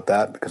thrilled about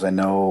that because I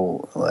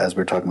know, as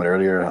we were talking about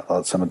earlier,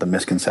 some of the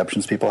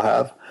misconceptions people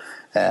have.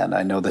 And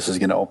I know this is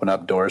going to open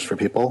up doors for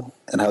people.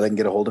 And how they can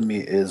get a hold of me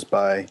is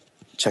by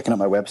checking out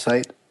my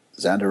website,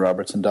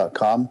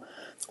 xanderrobertson.com,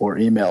 or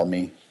email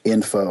me,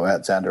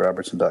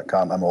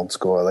 info@xanderrobertson.com. I'm old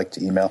school. I like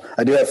to email.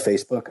 I do have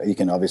Facebook. You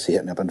can obviously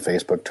hit me up on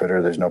Facebook,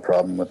 Twitter. There's no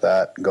problem with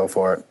that. Go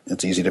for it.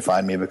 It's easy to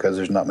find me because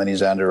there's not many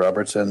Xander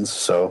Robertsons.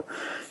 So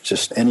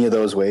just any of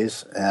those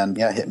ways. And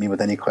yeah, hit me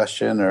with any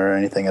question or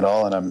anything at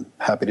all, and I'm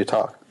happy to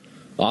talk.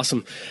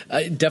 Awesome.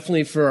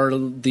 Definitely for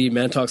the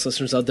Man Talks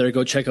listeners out there,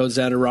 go check out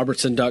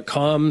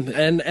XanderRobertson.com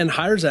and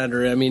hire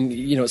Xander. I mean,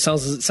 it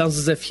sounds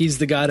as if he's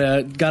the guy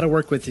to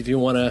work with if you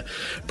want to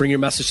bring your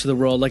message to the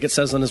world. Like it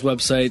says on his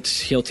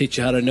website, he'll teach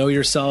you how to know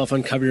yourself,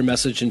 uncover your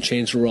message, and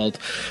change the world.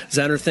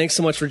 Xander, thanks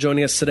so much for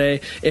joining us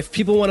today. If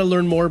people want to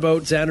learn more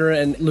about Xander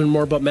and learn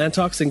more about Man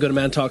Talks, then go to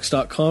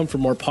mantalks.com for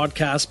more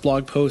podcasts,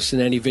 blog posts,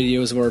 and any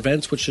videos of our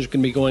events, which is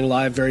going to be going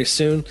live very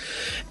soon.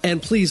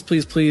 And please,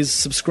 please, please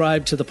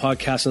subscribe to the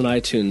podcast on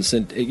iTunes.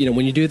 And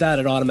when you do that,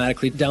 it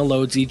automatically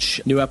downloads each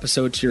new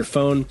episode to your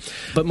phone.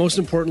 But most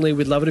importantly,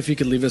 we'd love it if you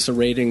could leave us a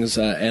ratings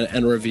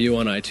and a review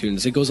on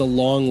iTunes. It goes a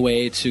long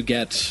way to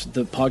get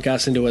the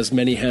podcast into as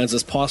many hands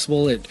as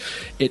possible. It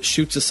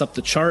shoots us up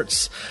the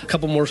charts. A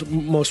couple more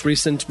most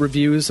recent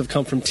reviews have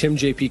come from Tim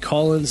J.P.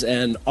 Collins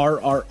and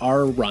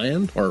RRR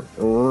Ryan, or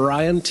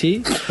Ryan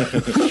T.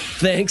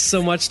 Thanks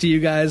so much to you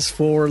guys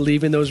for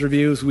leaving those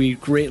reviews. We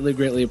greatly,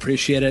 greatly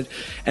appreciate it.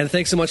 And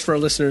thanks so much for our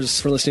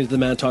listeners for listening to the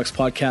Man Talks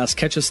podcast.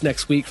 Catch us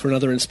next week for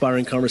another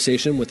inspiring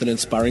conversation with an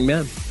inspiring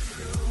man.